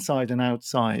both inside and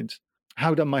outside,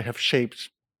 how that might have shaped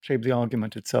the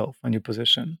argument itself and your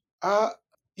position.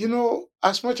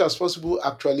 As much as possible,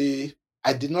 actually,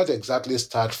 I did not exactly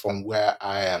start from where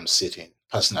I am sitting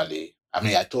personally. I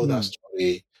mean, I told that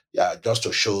story just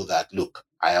to show that, look,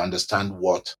 I understand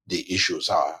what the issues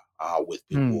are with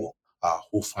people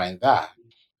who find that.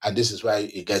 And this is why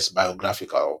it gets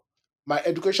biographical. My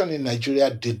education in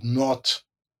Nigeria did not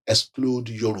exclude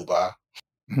Yoruba.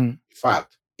 In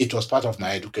fact, it was part of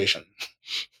my education.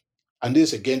 And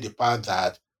this is again the part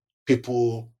that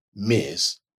people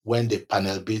miss when they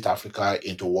panel beat Africa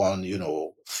into one,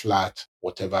 flat,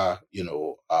 whatever,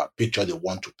 picture they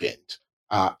want to paint.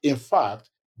 In fact,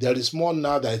 there is more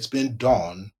now that it's been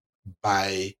done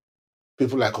by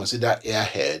people I consider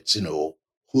airheads,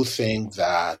 who think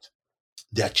that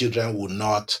their children will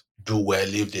not do well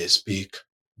if they speak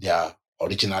their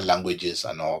original languages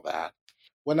and all that.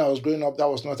 When I was growing up, that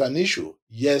was not an issue.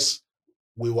 Yes,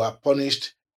 we were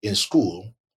punished in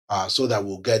school so that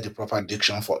we'll get the proper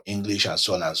diction for English and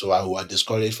so on and so on. We were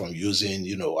discouraged from using,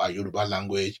 our Yoruba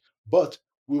language, but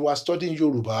we were studying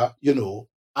Yoruba,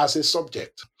 as a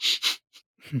subject.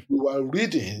 We were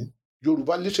reading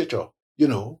Yoruba literature,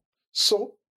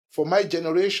 So for my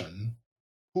generation,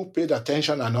 who paid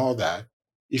attention and all that,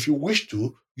 if you wish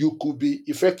to, you could be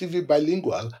effectively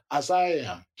bilingual, as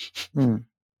I am.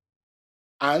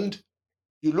 And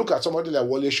you look at somebody like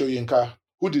Wole Soyinka,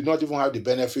 who did not even have the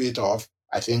benefit of,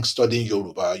 I think, studying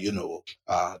Yoruba,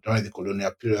 during the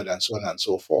colonial period and so on and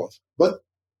so forth. But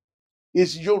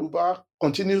his Yoruba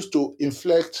continues to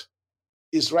inflect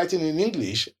his writing in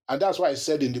English. And that's why I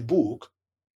said in the book,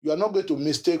 you are not going to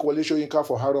mistake Wole Soyinka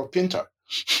for Harold Pinter.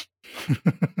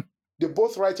 They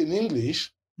both write in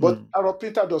English, but Harold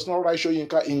Pinter does not write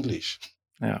Soyinka English.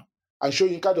 Yeah. And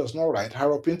Soyinka does not write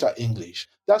Harold Pinter English.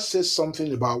 That says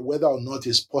something about whether or not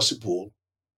it's possible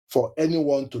for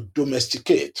anyone to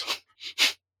domesticate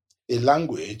a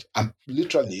language and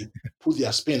literally put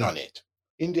their spin on it.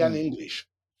 Indian English,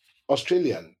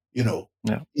 Australian,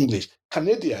 English,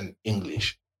 Canadian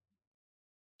English.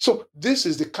 So this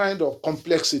is the kind of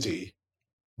complexity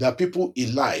that people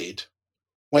elide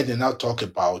when they now talk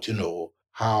about,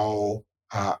 how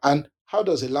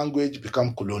does a language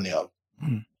become colonial?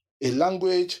 A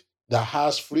language that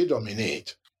has freedom in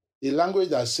it, a language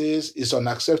that says it's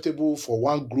unacceptable for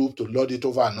one group to lord it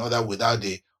over another without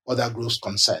the other group's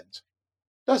consent.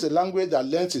 That's a language that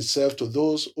lends itself to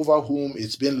those over whom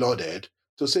it's been lauded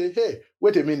to say, hey,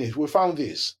 wait a minute, we found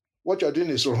this. What you're doing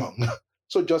is wrong.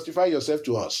 So justify yourself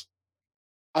to us.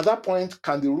 At that point,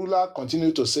 can the ruler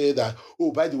continue to say that,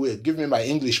 oh, by the way, give me my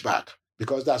English back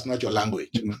because that's not your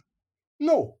language?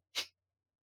 No.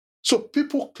 So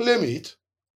people claim it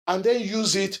and then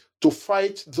use it to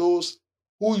fight those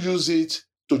who use it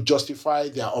to justify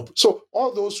their So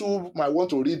all those who might want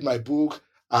to read my book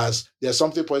as there's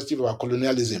something positive about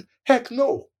colonialism, heck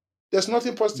no, there's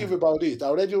nothing positive about it. I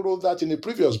already wrote that in a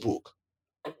previous book.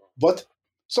 But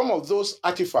some of those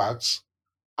artifacts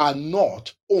are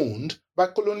not owned by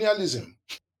colonialism.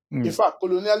 In fact,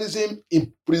 colonialism,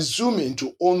 in presuming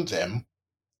to own them,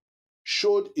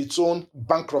 showed its own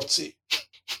bankruptcy.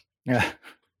 Yeah.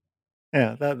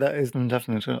 Yeah, that is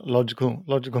definitely a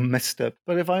logical misstep.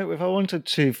 But if I wanted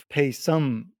to pay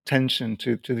some attention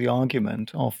to the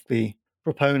argument of the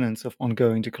proponents of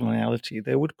ongoing decoloniality,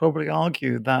 they would probably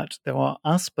argue that there are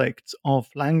aspects of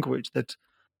language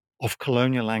of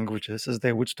colonial languages, as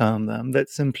they would term them, that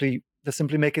simply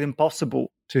make it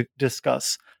impossible to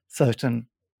discuss certain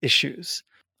issues.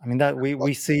 I mean, that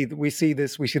we see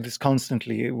this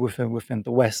constantly within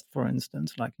the West, for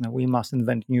instance. Like, we must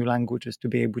invent new languages to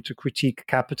be able to critique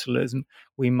capitalism.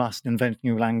 We must invent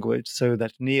new language so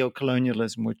that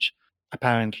neo-colonialism, which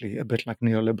apparently a bit like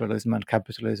neoliberalism and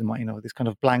capitalism are, these kind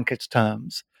of blanket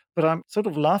terms. But I'm sort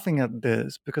of laughing at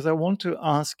this because I want to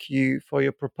ask you for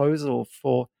your proposal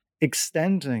for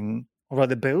extending, or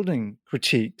rather building,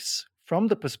 critiques from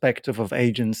the perspective of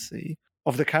agency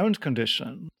of the current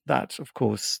condition that, of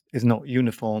course, is not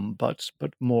uniform, but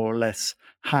more or less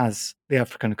has the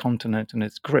African continent in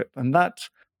its grip. And that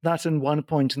in one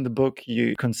point in the book,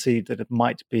 you concede that it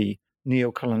might be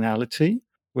neocoloniality,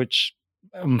 which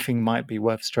I think might be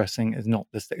worth stressing is not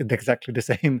exactly the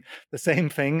same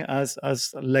thing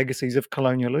as legacies of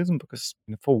colonialism, because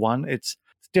for one, it's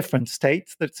different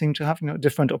states that seem to have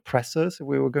different oppressors, if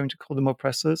we were going to call them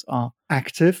oppressors, are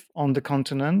active on the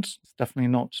continent. It's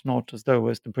definitely not as though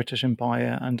as the British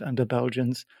Empire and the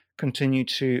Belgians continue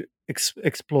to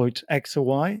exploit X or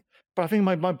Y. But I think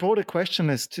my broader question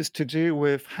is just to do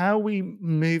with how we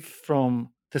move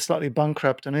from the slightly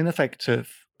bankrupt and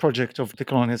ineffective project of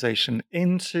decolonization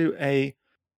into a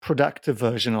productive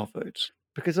version of it.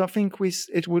 Because I think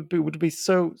it would be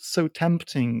so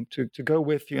tempting to go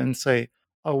with you and say,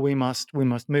 oh, we must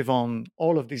move on.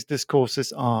 All of these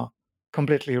discourses are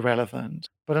completely irrelevant.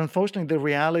 But unfortunately, the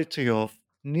reality of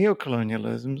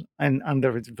neocolonialism and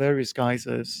under its various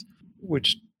guises,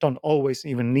 which don't always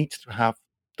even need to have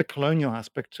the colonial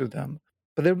aspect to them,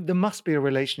 but there must be a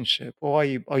relationship. Or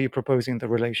are you proposing the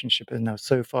relationship is now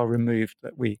so far removed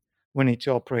that we need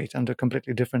to operate under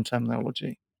completely different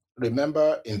terminology?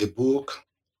 Remember, in the book,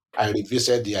 I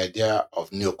revisited the idea of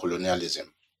neocolonialism.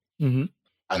 Mm-hmm.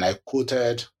 And I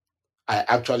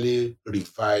actually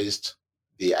revised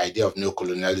the idea of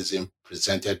neocolonialism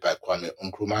presented by Kwame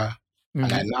Nkrumah. Mm-hmm.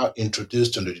 And I now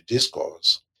introduced into the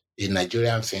discourse a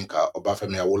Nigerian thinker,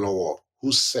 Obafemi Awolowo,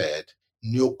 who said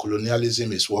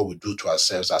neocolonialism is what we do to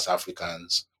ourselves as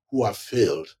Africans who have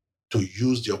failed to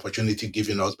use the opportunity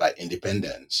given us by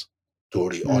independence to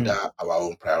reorder our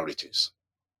own priorities.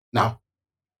 Now,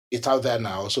 it's out there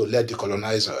now, so let the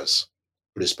colonizers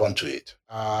respond to it.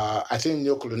 I think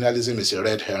neocolonialism is a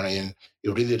red herring. It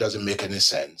really doesn't make any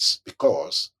sense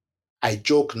because I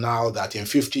joke now that in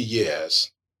 50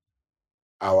 years,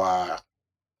 our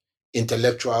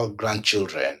intellectual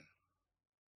grandchildren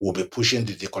will be pushing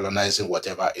the decolonizing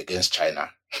whatever against China.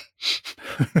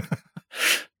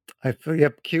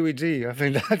 QED. I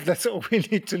think that's all we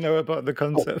need to know about the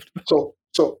concept.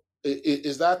 So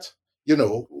is that,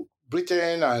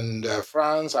 Britain and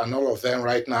France and all of them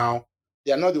right now,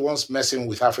 they are not the ones messing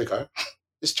with Africa.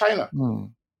 It's China.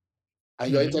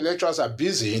 And your intellectuals are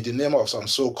busy in the name of some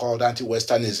so-called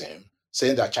anti-Westernism,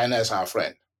 saying that China is our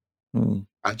friend.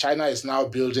 And China is now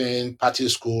building party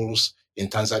schools in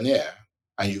Tanzania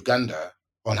and Uganda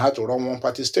on how to run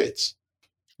one-party states.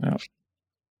 Yeah.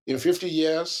 In 50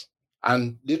 years,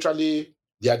 and literally,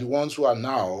 they are the ones who are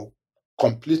now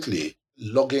completely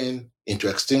logging into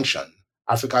extinction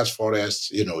Africa's forests,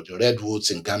 the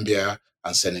redwoods in Gambia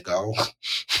and Senegal,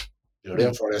 the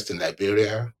rainforest in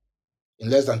Liberia, in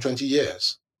less than 20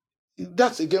 years.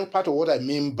 That's, again, part of what I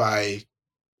mean by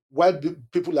why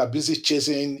people are busy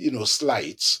chasing,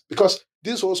 slides. Because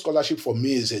this whole scholarship for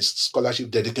me is a scholarship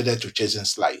dedicated to chasing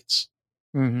slides.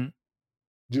 The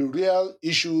real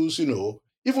issues,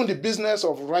 even the business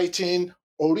of writing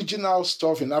original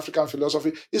stuff in African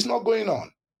philosophy is not going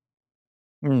on.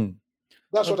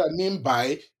 That's what I mean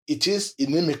by it is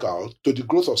inimical to the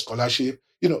growth of scholarship,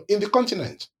 in the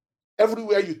continent.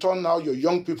 Everywhere you turn now, your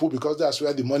young people, because that's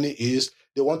where the money is,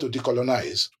 they want to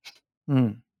decolonize.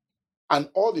 And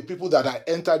all the people that are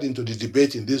entered into the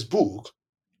debate in this book,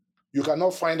 you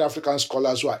cannot find African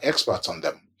scholars who are experts on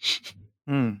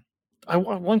them. I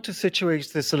want to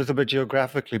situate this a little bit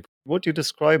geographically. What you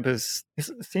describe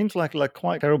seems like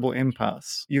quite a terrible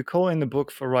impasse. You call in the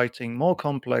book for writing more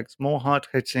complex, more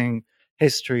hard-hitting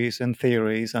histories and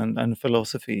theories and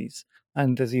philosophies.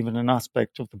 And there's even an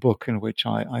aspect of the book in which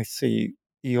I see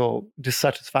your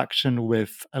dissatisfaction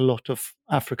with a lot of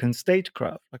African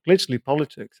statecraft, like literally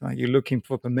politics. You're looking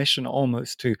for permission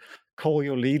almost to call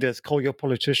your leaders, call your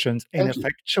politicians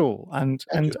ineffectual. And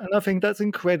I think that's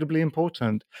incredibly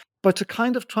important. But to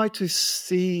kind of try to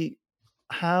see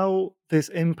how this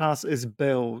impasse is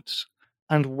built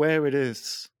and where it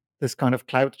is this kind of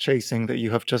cloud chasing that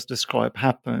you have just described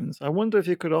happens, I wonder if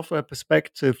you could offer a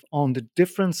perspective on the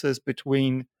differences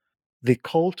between the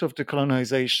cult of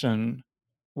decolonization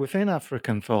within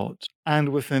African thought and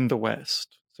within the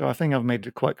West. So I think I've made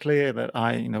it quite clear that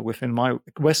within my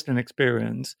Western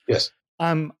experience,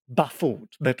 I'm baffled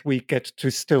that we get to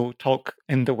still talk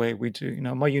in the way we do.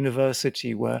 My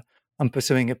university, where I'm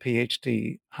pursuing a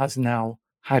PhD, has now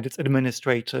had its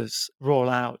administrators roll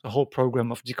out a whole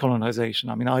program of decolonization.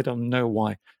 I mean, I don't know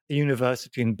why a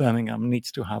university in Birmingham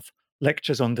needs to have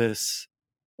lectures on this,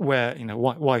 where,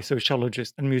 why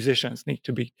sociologists and musicians need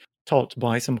to be taught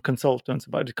by some consultants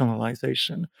about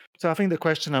decolonization. So I think the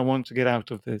question I want to get out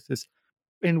of this is,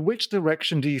 in which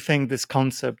direction do you think this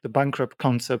concept, the bankrupt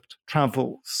concept,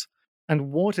 travels?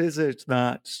 And what is it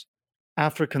that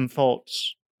African thought,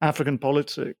 African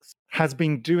politics has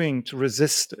been doing to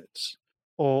resist it?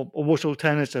 Or what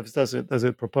alternatives does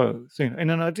it propose? In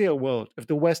an ideal world, if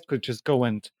the West could just go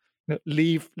and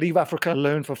leave Africa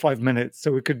alone for 5 minutes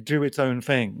so it could do its own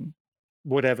thing,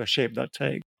 whatever shape that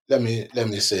takes. Let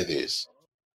me say this.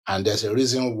 And there's a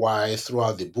reason why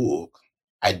throughout the book,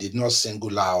 I did not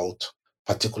single out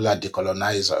particular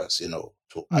decolonizers,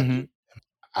 to argue.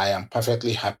 I am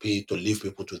perfectly happy to leave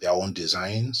people to their own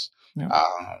designs,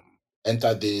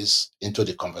 enter this into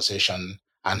the conversation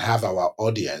and have our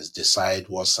audience decide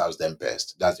what serves them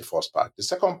best. That's the first part. The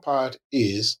second part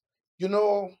is,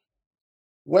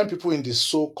 when people in the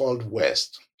so-called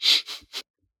West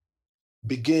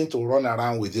begin to run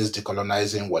around with this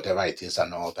decolonizing, whatever it is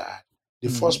and all that, the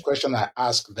first question I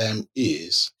ask them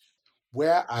is,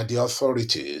 where are the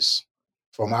authorities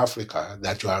from Africa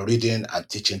that you are reading and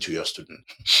teaching to your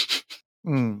students?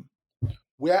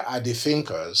 Where are the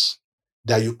thinkers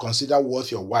that you consider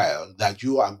worth your while that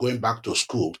you are going back to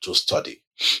school to study?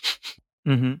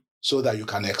 So that you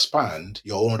can expand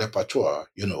your own repertoire,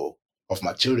 of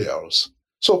materials.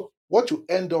 So what you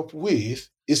end up with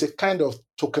is a kind of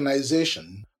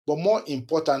tokenization, but more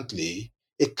importantly,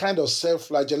 a kind of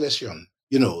self-flagellation,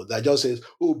 that just says,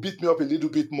 oh, beat me up a little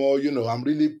bit more, I'm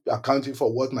really accounting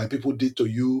for what my people did to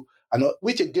you. And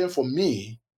which again, for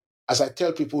me, as I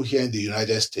tell people here in the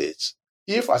United States,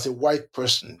 if as a white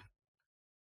person,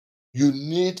 you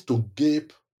need to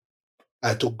gape,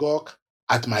 to gawk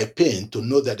at my pain to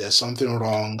know that there's something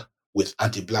wrong with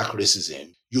anti-Black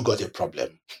racism, you got a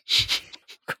problem.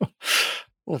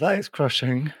 Well, that is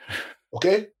crushing.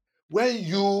 Okay? When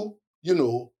you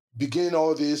begin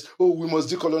all this, oh, we must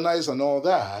decolonize and all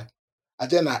that,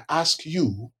 and then I ask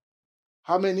you,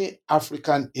 how many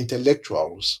African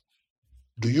intellectuals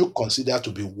do you consider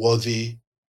to be worthy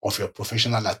of your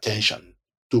professional attention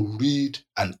to read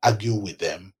and argue with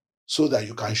them so that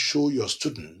you can show your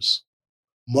students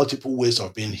multiple ways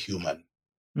of being human?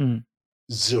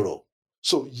 Zero.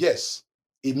 So yes,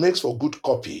 it makes for good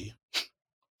copy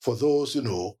for those,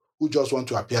 who just want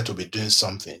to appear to be doing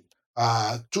something.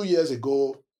 2 years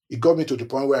ago, it got me to the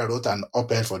point where I wrote an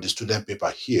op-ed for the student paper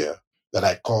here that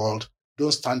I called,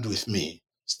 "Don't stand with me,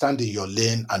 stand in your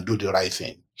lane and do the right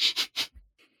thing."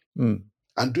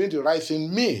 And doing the right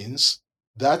thing means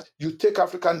that you take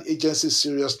African agencies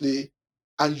seriously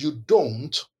and you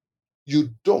don't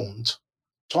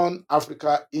turn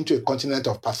Africa into a continent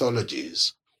of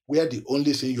pathologies where the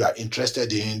only thing you are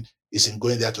interested in is in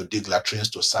going there to dig latrines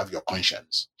to serve your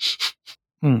conscience.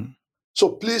 So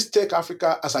please take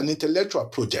Africa as an intellectual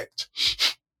project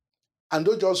and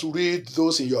don't just read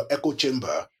those in your echo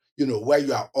chamber, where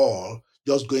you are all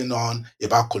just going on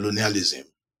about colonialism.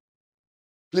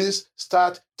 Please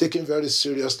start taking very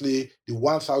seriously the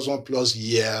 1,000 plus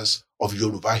years of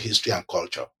Yoruba history and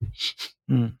culture.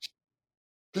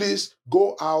 Please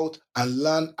go out and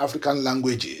learn African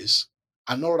languages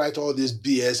and not write all this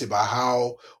BS about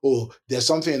how, there's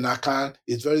something in Akan,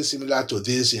 it's very similar to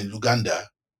this in Luganda.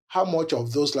 How much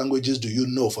of those languages do you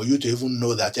know for you to even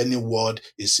know that any word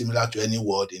is similar to any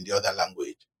word in the other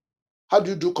language? How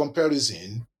do you do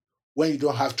comparison when you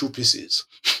don't have two pieces?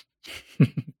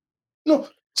 No.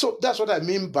 So that's what I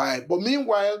mean by, but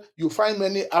meanwhile, you find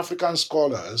many African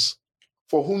scholars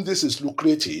for whom this is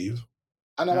lucrative,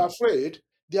 and I'm afraid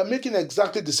they are making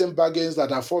exactly the same bargains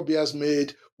that our forebears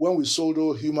made when we sold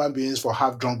all human beings for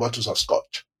half-drunk bottles of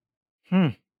scotch.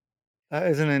 That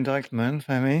is an indictment,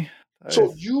 Femi.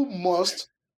 So you must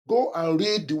go and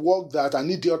read the work that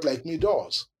an idiot like me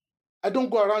does. I don't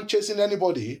go around chasing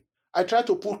anybody. I try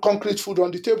to put concrete food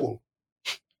on the table.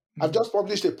 I've just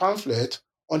published a pamphlet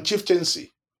on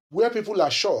chieftaincy, where people are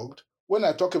shocked when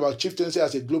I talk about chieftaincy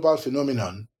as a global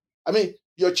phenomenon. I mean,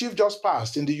 your chief just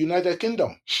passed in the United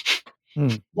Kingdom.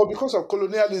 But because of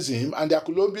colonialism, and there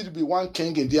could only be one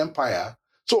king in the empire,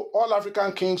 so all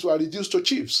African kings were reduced to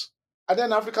chiefs. And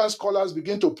then African scholars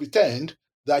begin to pretend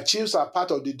that chiefs are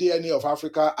part of the DNA of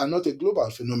Africa and not a global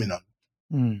phenomenon.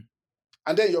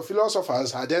 And then your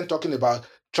philosophers are then talking about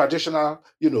traditional,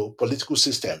 political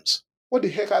systems. What the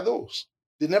heck are those?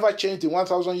 They never changed in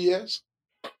 1,000 years.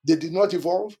 They did not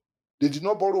evolve. They did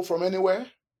not borrow from anywhere.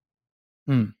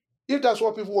 If that's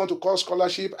what people want to call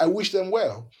scholarship, I wish them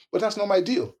well, but that's not my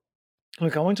deal.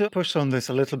 Look, I want to push on this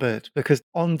a little bit because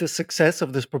on the success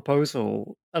of this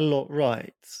proposal, a lot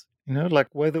writes. Like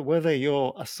whether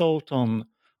your assault on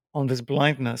this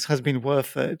blindness has been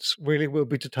worth it really will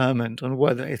be determined on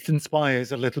whether it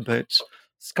inspires a little bit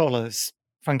scholars,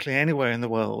 frankly, anywhere in the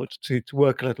world to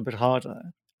work a little bit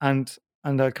harder. And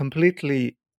I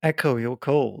completely echo your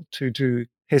call to do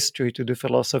history, to do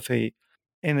philosophy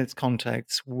in its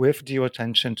context with due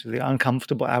attention to the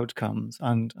uncomfortable outcomes.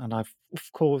 And I,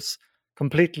 of course,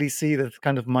 completely see the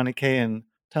kind of Manichaean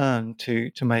turn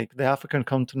to make the African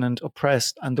continent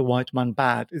oppressed and the white man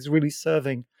bad is really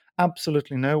serving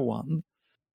absolutely no one.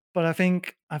 But I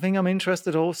think I'm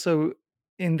interested also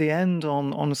in the end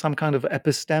on some kind of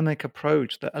epistemic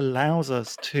approach that allows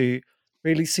us to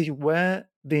really see where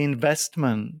the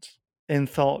investment in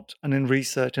thought and in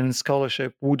research and in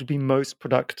scholarship would be most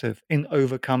productive in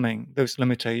overcoming those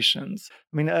limitations.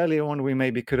 I mean, earlier on, we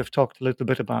maybe could have talked a little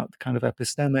bit about the kind of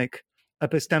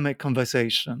epistemic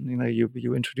conversation.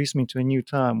 You introduced me to a new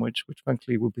term, which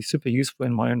frankly would be super useful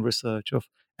in my own research, of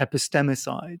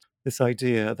epistemicide, this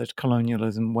idea that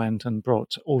colonialism went and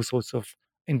brought all sorts of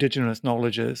indigenous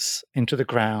knowledges into the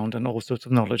ground and all sorts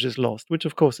of knowledge is lost, which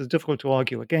of course is difficult to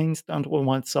argue against on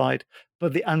one side,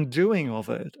 but the undoing of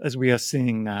it, as we are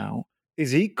seeing now,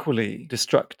 is equally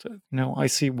destructive. I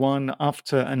see one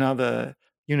after another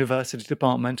university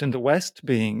department in the West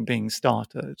being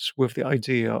started with the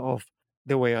idea of,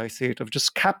 the way I see it, of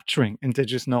just capturing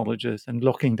indigenous knowledges and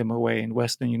locking them away in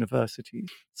Western universities.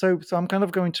 So I'm kind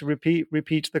of going to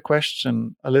repeat the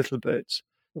question a little bit.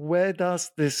 Where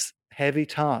does this heavy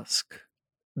task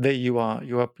that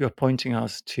you're pointing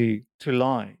us to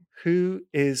lie? Who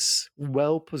is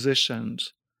well positioned,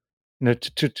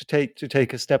 to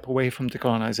take a step away from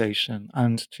decolonization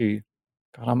and to?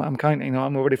 God, I'm kind of,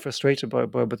 I'm already frustrated by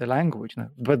the language.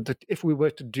 But if we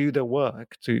were to do the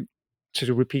work to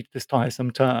repeat this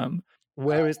tiresome term,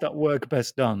 where is that work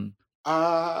best done?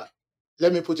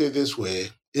 Let me put it this way.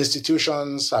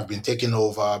 Institutions have been taken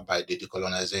over by the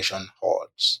decolonization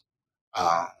hordes.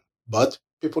 But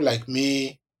people like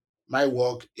me, my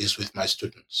work is with my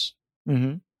students,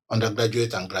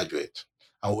 undergraduate and graduate,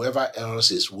 and whoever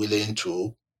else is willing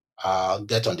to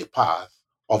get on the path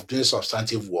of doing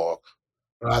substantive work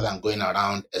rather than going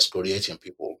around excoriating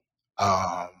people.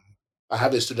 I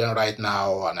have a student right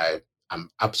now, and I'm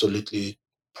absolutely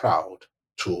proud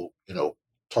to,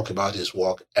 talk about his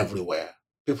work everywhere.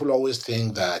 People always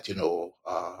think that,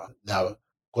 now,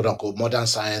 quote unquote, modern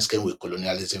science came with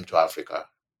colonialism to Africa.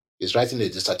 He's writing a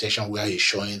dissertation where he's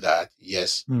showing that,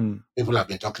 yes, people have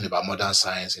been talking about modern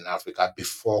science in Africa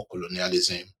before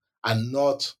colonialism, and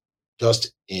not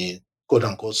just in quote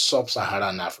unquote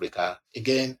sub-Saharan Africa.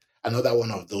 Again, another one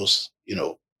of those,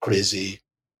 crazy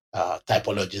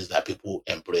typologies that people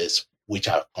embrace, which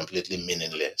are completely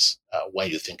meaningless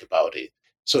when you think about it.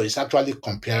 So it's actually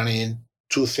comparing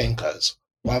two thinkers,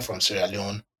 one from Sierra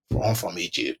Leone, one from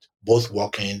Egypt, both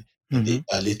working in the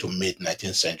early to mid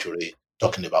 19th century,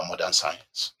 talking about modern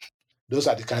science. Those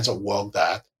are the kinds of work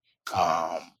that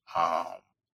I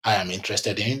am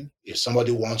interested in. If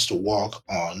somebody wants to work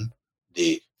on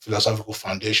the philosophical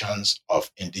foundations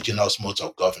of indigenous modes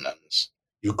of governance,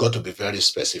 you've got to be very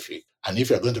specific. And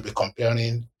if you're going to be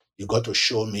comparing, you've got to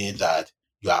show me that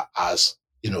you are as,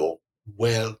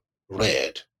 well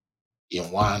read in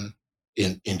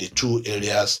the two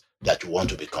areas that you want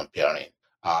to be comparing.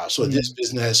 So this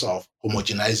business of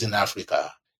homogenizing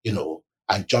Africa,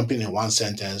 and jumping in one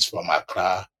sentence from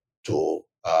Accra to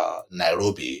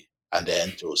Nairobi and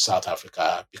then to South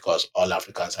Africa because all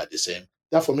Africans are the same,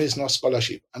 that for me is not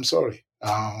scholarship. I'm sorry.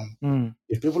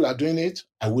 If people are doing it,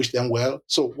 I wish them well.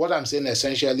 So what I'm saying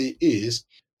essentially is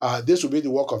this will be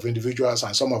the work of individuals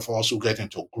and some of us who get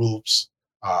into groups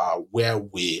where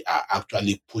we are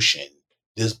actually pushing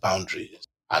these boundaries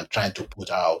and trying to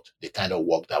put out the kind of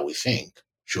work that we think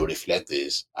should reflect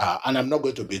this. And I'm not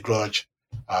going to begrudge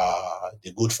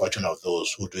the good fortune of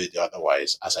those who do it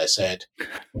otherwise. As I said,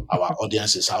 our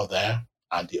audience is out there,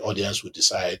 and the audience will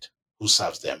decide who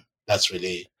serves them. That's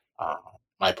really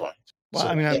my point. Well,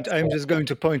 I'm just going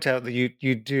to point out that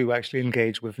you do actually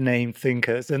engage with named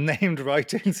thinkers and named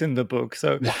writings in the book.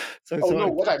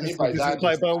 What I mean by that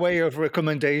is by way of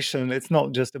recommendation. It's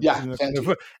not just kind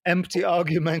of empty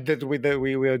argument that we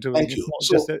are doing. Thank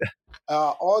you.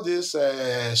 All these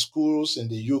schools in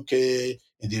the UK,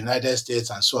 in the United States,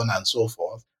 and so on and so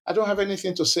forth, I don't have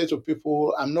anything to say to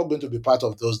people. I'm not going to be part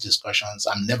of those discussions.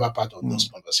 I'm never part of those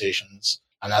conversations.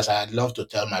 And as I'd love to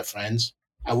tell my friends,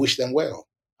 I wish them well.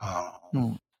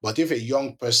 But if a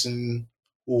young person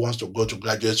who wants to go to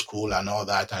graduate school and all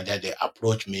that, and then they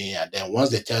approach me, and then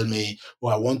once they tell me,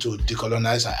 I want to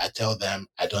decolonize, I tell them,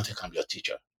 I don't think I'm your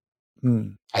teacher.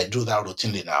 I do that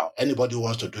routinely now. Anybody who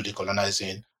wants to do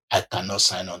decolonizing, I cannot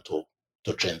sign on to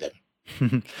train them.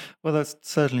 Well, that's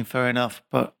certainly fair enough,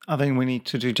 but I think we need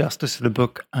to do justice to the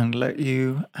book and let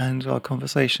you end our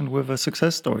conversation with a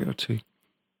success story or two.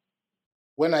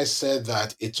 When I said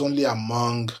that it's only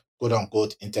among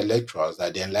quote-unquote intellectuals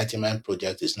that the Enlightenment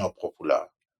Project is not popular,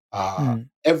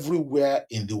 everywhere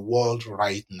in the world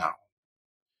right now,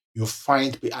 you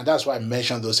find, and that's why I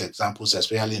mentioned those examples,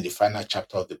 especially in the final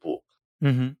chapter of the book.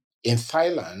 In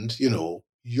Thailand,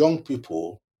 young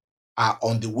people are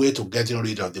on the way to getting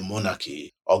rid of the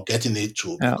monarchy or getting it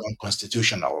to become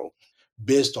constitutional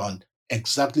based on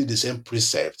exactly the same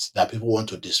precepts that people want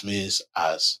to dismiss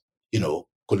as,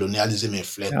 colonialism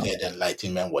inflected,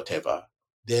 enlightenment, whatever.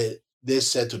 They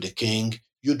said to the king,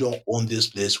 you don't own this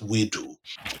place, we do.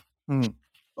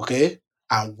 Okay?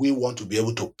 And we want to be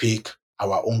able to pick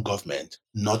our own government,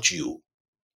 not you.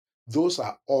 Those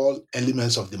are all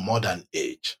elements of the modern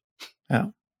age.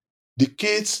 The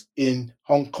kids in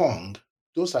Hong Kong,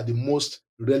 those are the most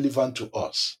relevant to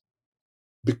us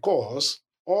because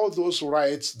all those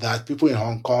rights that people in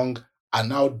Hong Kong are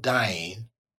now dying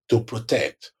to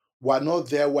protect were not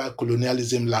there while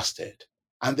colonialism lasted.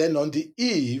 And then on the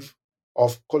eve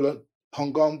of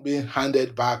Hong Kong being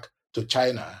handed back to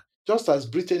China, just as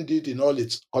Britain did in all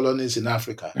its colonies in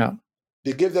Africa,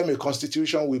 they gave them a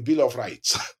constitution with Bill of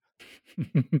Rights.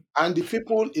 And the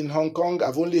people in Hong Kong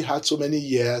have only had so many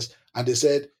years, and they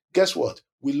said, guess what?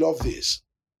 We love this.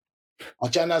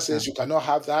 And China says you cannot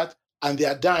have that, and they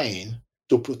are dying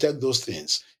to protect those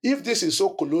things. If this is so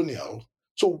colonial,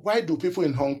 so why do people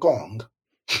in Hong Kong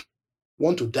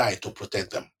want to die to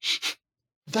protect them?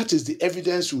 That is the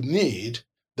evidence you need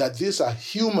that these are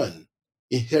human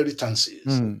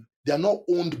inheritances. They are not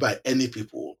owned by any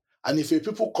people. And if a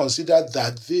people consider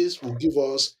that this will give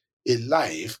us a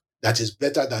life that is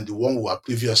better than the one we were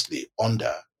previously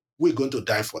under, we're going to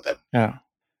die for them.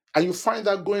 And you find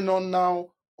that going on now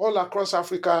all across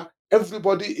Africa.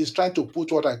 Everybody is trying to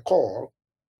put what I call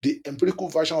the empirical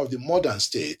version of the modern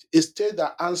state, a state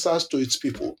that answers to its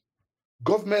people.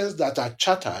 Governments that are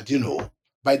chartered,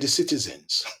 by the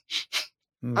citizens.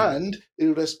 And a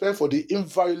respect for the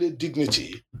inviolate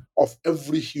dignity of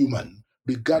every human,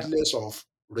 regardless of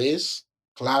race,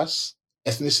 class,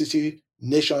 ethnicity,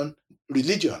 nation,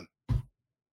 religion.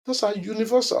 Those are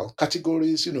universal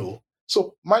categories,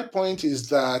 So my point is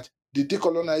that the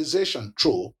decolonization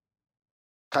trope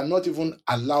cannot even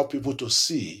allow people to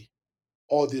see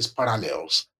all these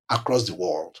parallels across the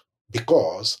world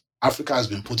because Africa has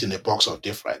been put in a box of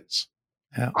difference.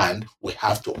 Yeah. And we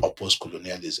have to oppose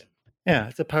colonialism. Yeah,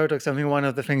 it's a paradox. I mean, one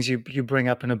of the things you bring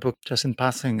up in a book just in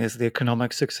passing is the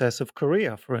economic success of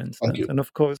Korea, for instance. Thank you. And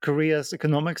of course, Korea's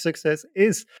economic success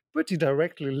is pretty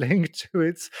directly linked to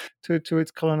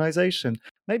its colonization.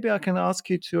 Maybe I can ask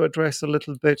you to address a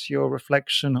little bit your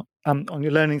reflection on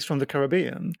your learnings from the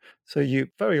Caribbean. So you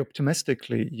very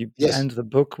optimistically you Yes. end the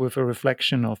book with a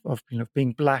reflection of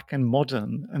being black and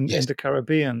modern in the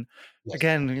Caribbean. Yes.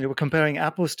 Again, we're comparing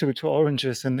apples to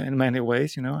oranges in many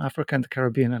ways. Africa and the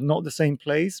Caribbean are not the same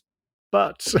place,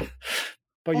 but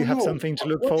you have something to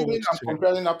look What forward do you mean to. I'm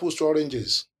comparing apples to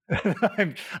oranges?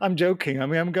 I'm joking. I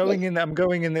mean, I'm going in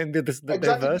the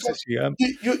diversity.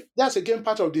 That's again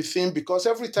part of the theme, because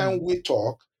every time we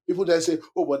talk, people then say,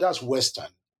 "Oh, but that's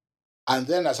Western." And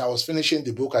then as I was finishing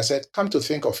the book, I said, "Come to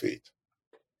think of it,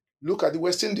 look at the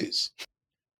West Indies.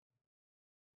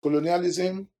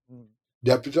 Colonialism,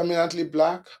 they are predominantly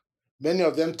black. Many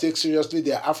of them take seriously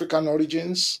their African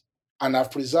origins and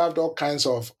have preserved all kinds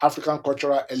of African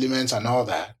cultural elements and all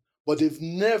that. But they've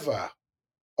never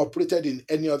operated in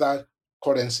any other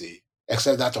currency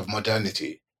except that of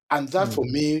modernity." And that for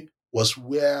me was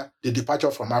where the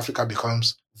departure from Africa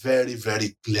becomes very,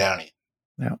 very glaring.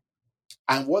 Yeah.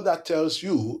 And what that tells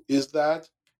you is that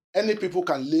any people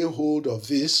can lay hold of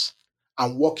this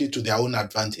and work it to their own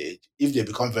advantage if they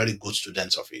become very good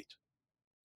students of it.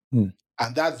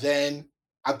 And that then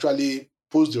actually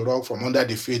pulls the rug from under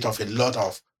the feet of a lot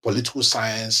of political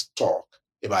science talk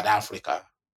about Africa,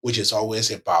 which is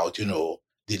always about,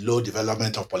 the low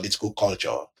development of political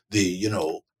culture,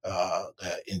 the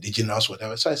indigenous,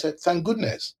 whatever. So I said, thank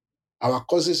goodness. Our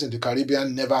cousins in the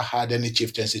Caribbean never had any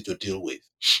chieftaincy to deal with.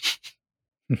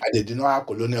 And they did not have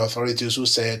colonial authorities who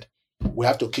said, we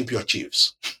have to keep your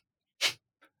chiefs.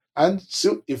 And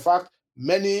so, in fact,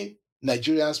 many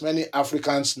Nigerians, many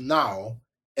Africans now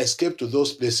escape to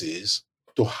those places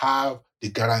to have the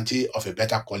guarantee of a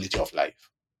better quality of life.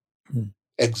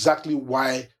 Exactly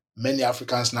why many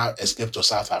Africans now escape to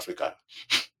South Africa,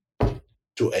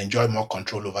 to enjoy more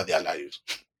control over their lives.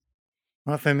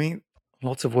 Well, for me,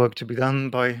 lots of work to be done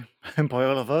by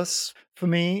all of us. For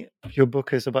me, your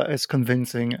book is about as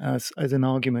convincing as an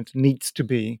argument needs to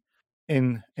be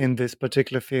in this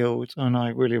particular field, and I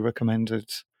really recommend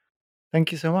it.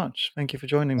 Thank you so much. Thank you for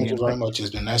joining me. Thank you very much.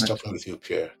 It's been nice talking with you,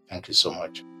 Pierre. Thank you so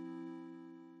much.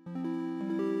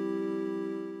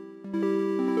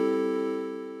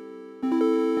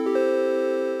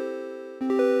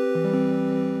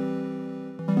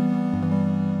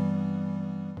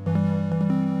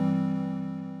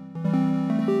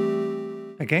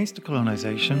 Against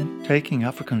Colonization, Taking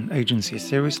African Agency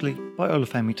Seriously by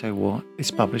Olufemi Taiwo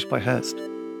is published by Hearst.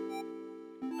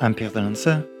 I'm Pierre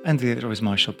Delancey, and the editor is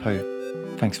Marshall Poe.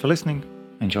 Thanks for listening,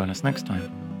 and join us next time.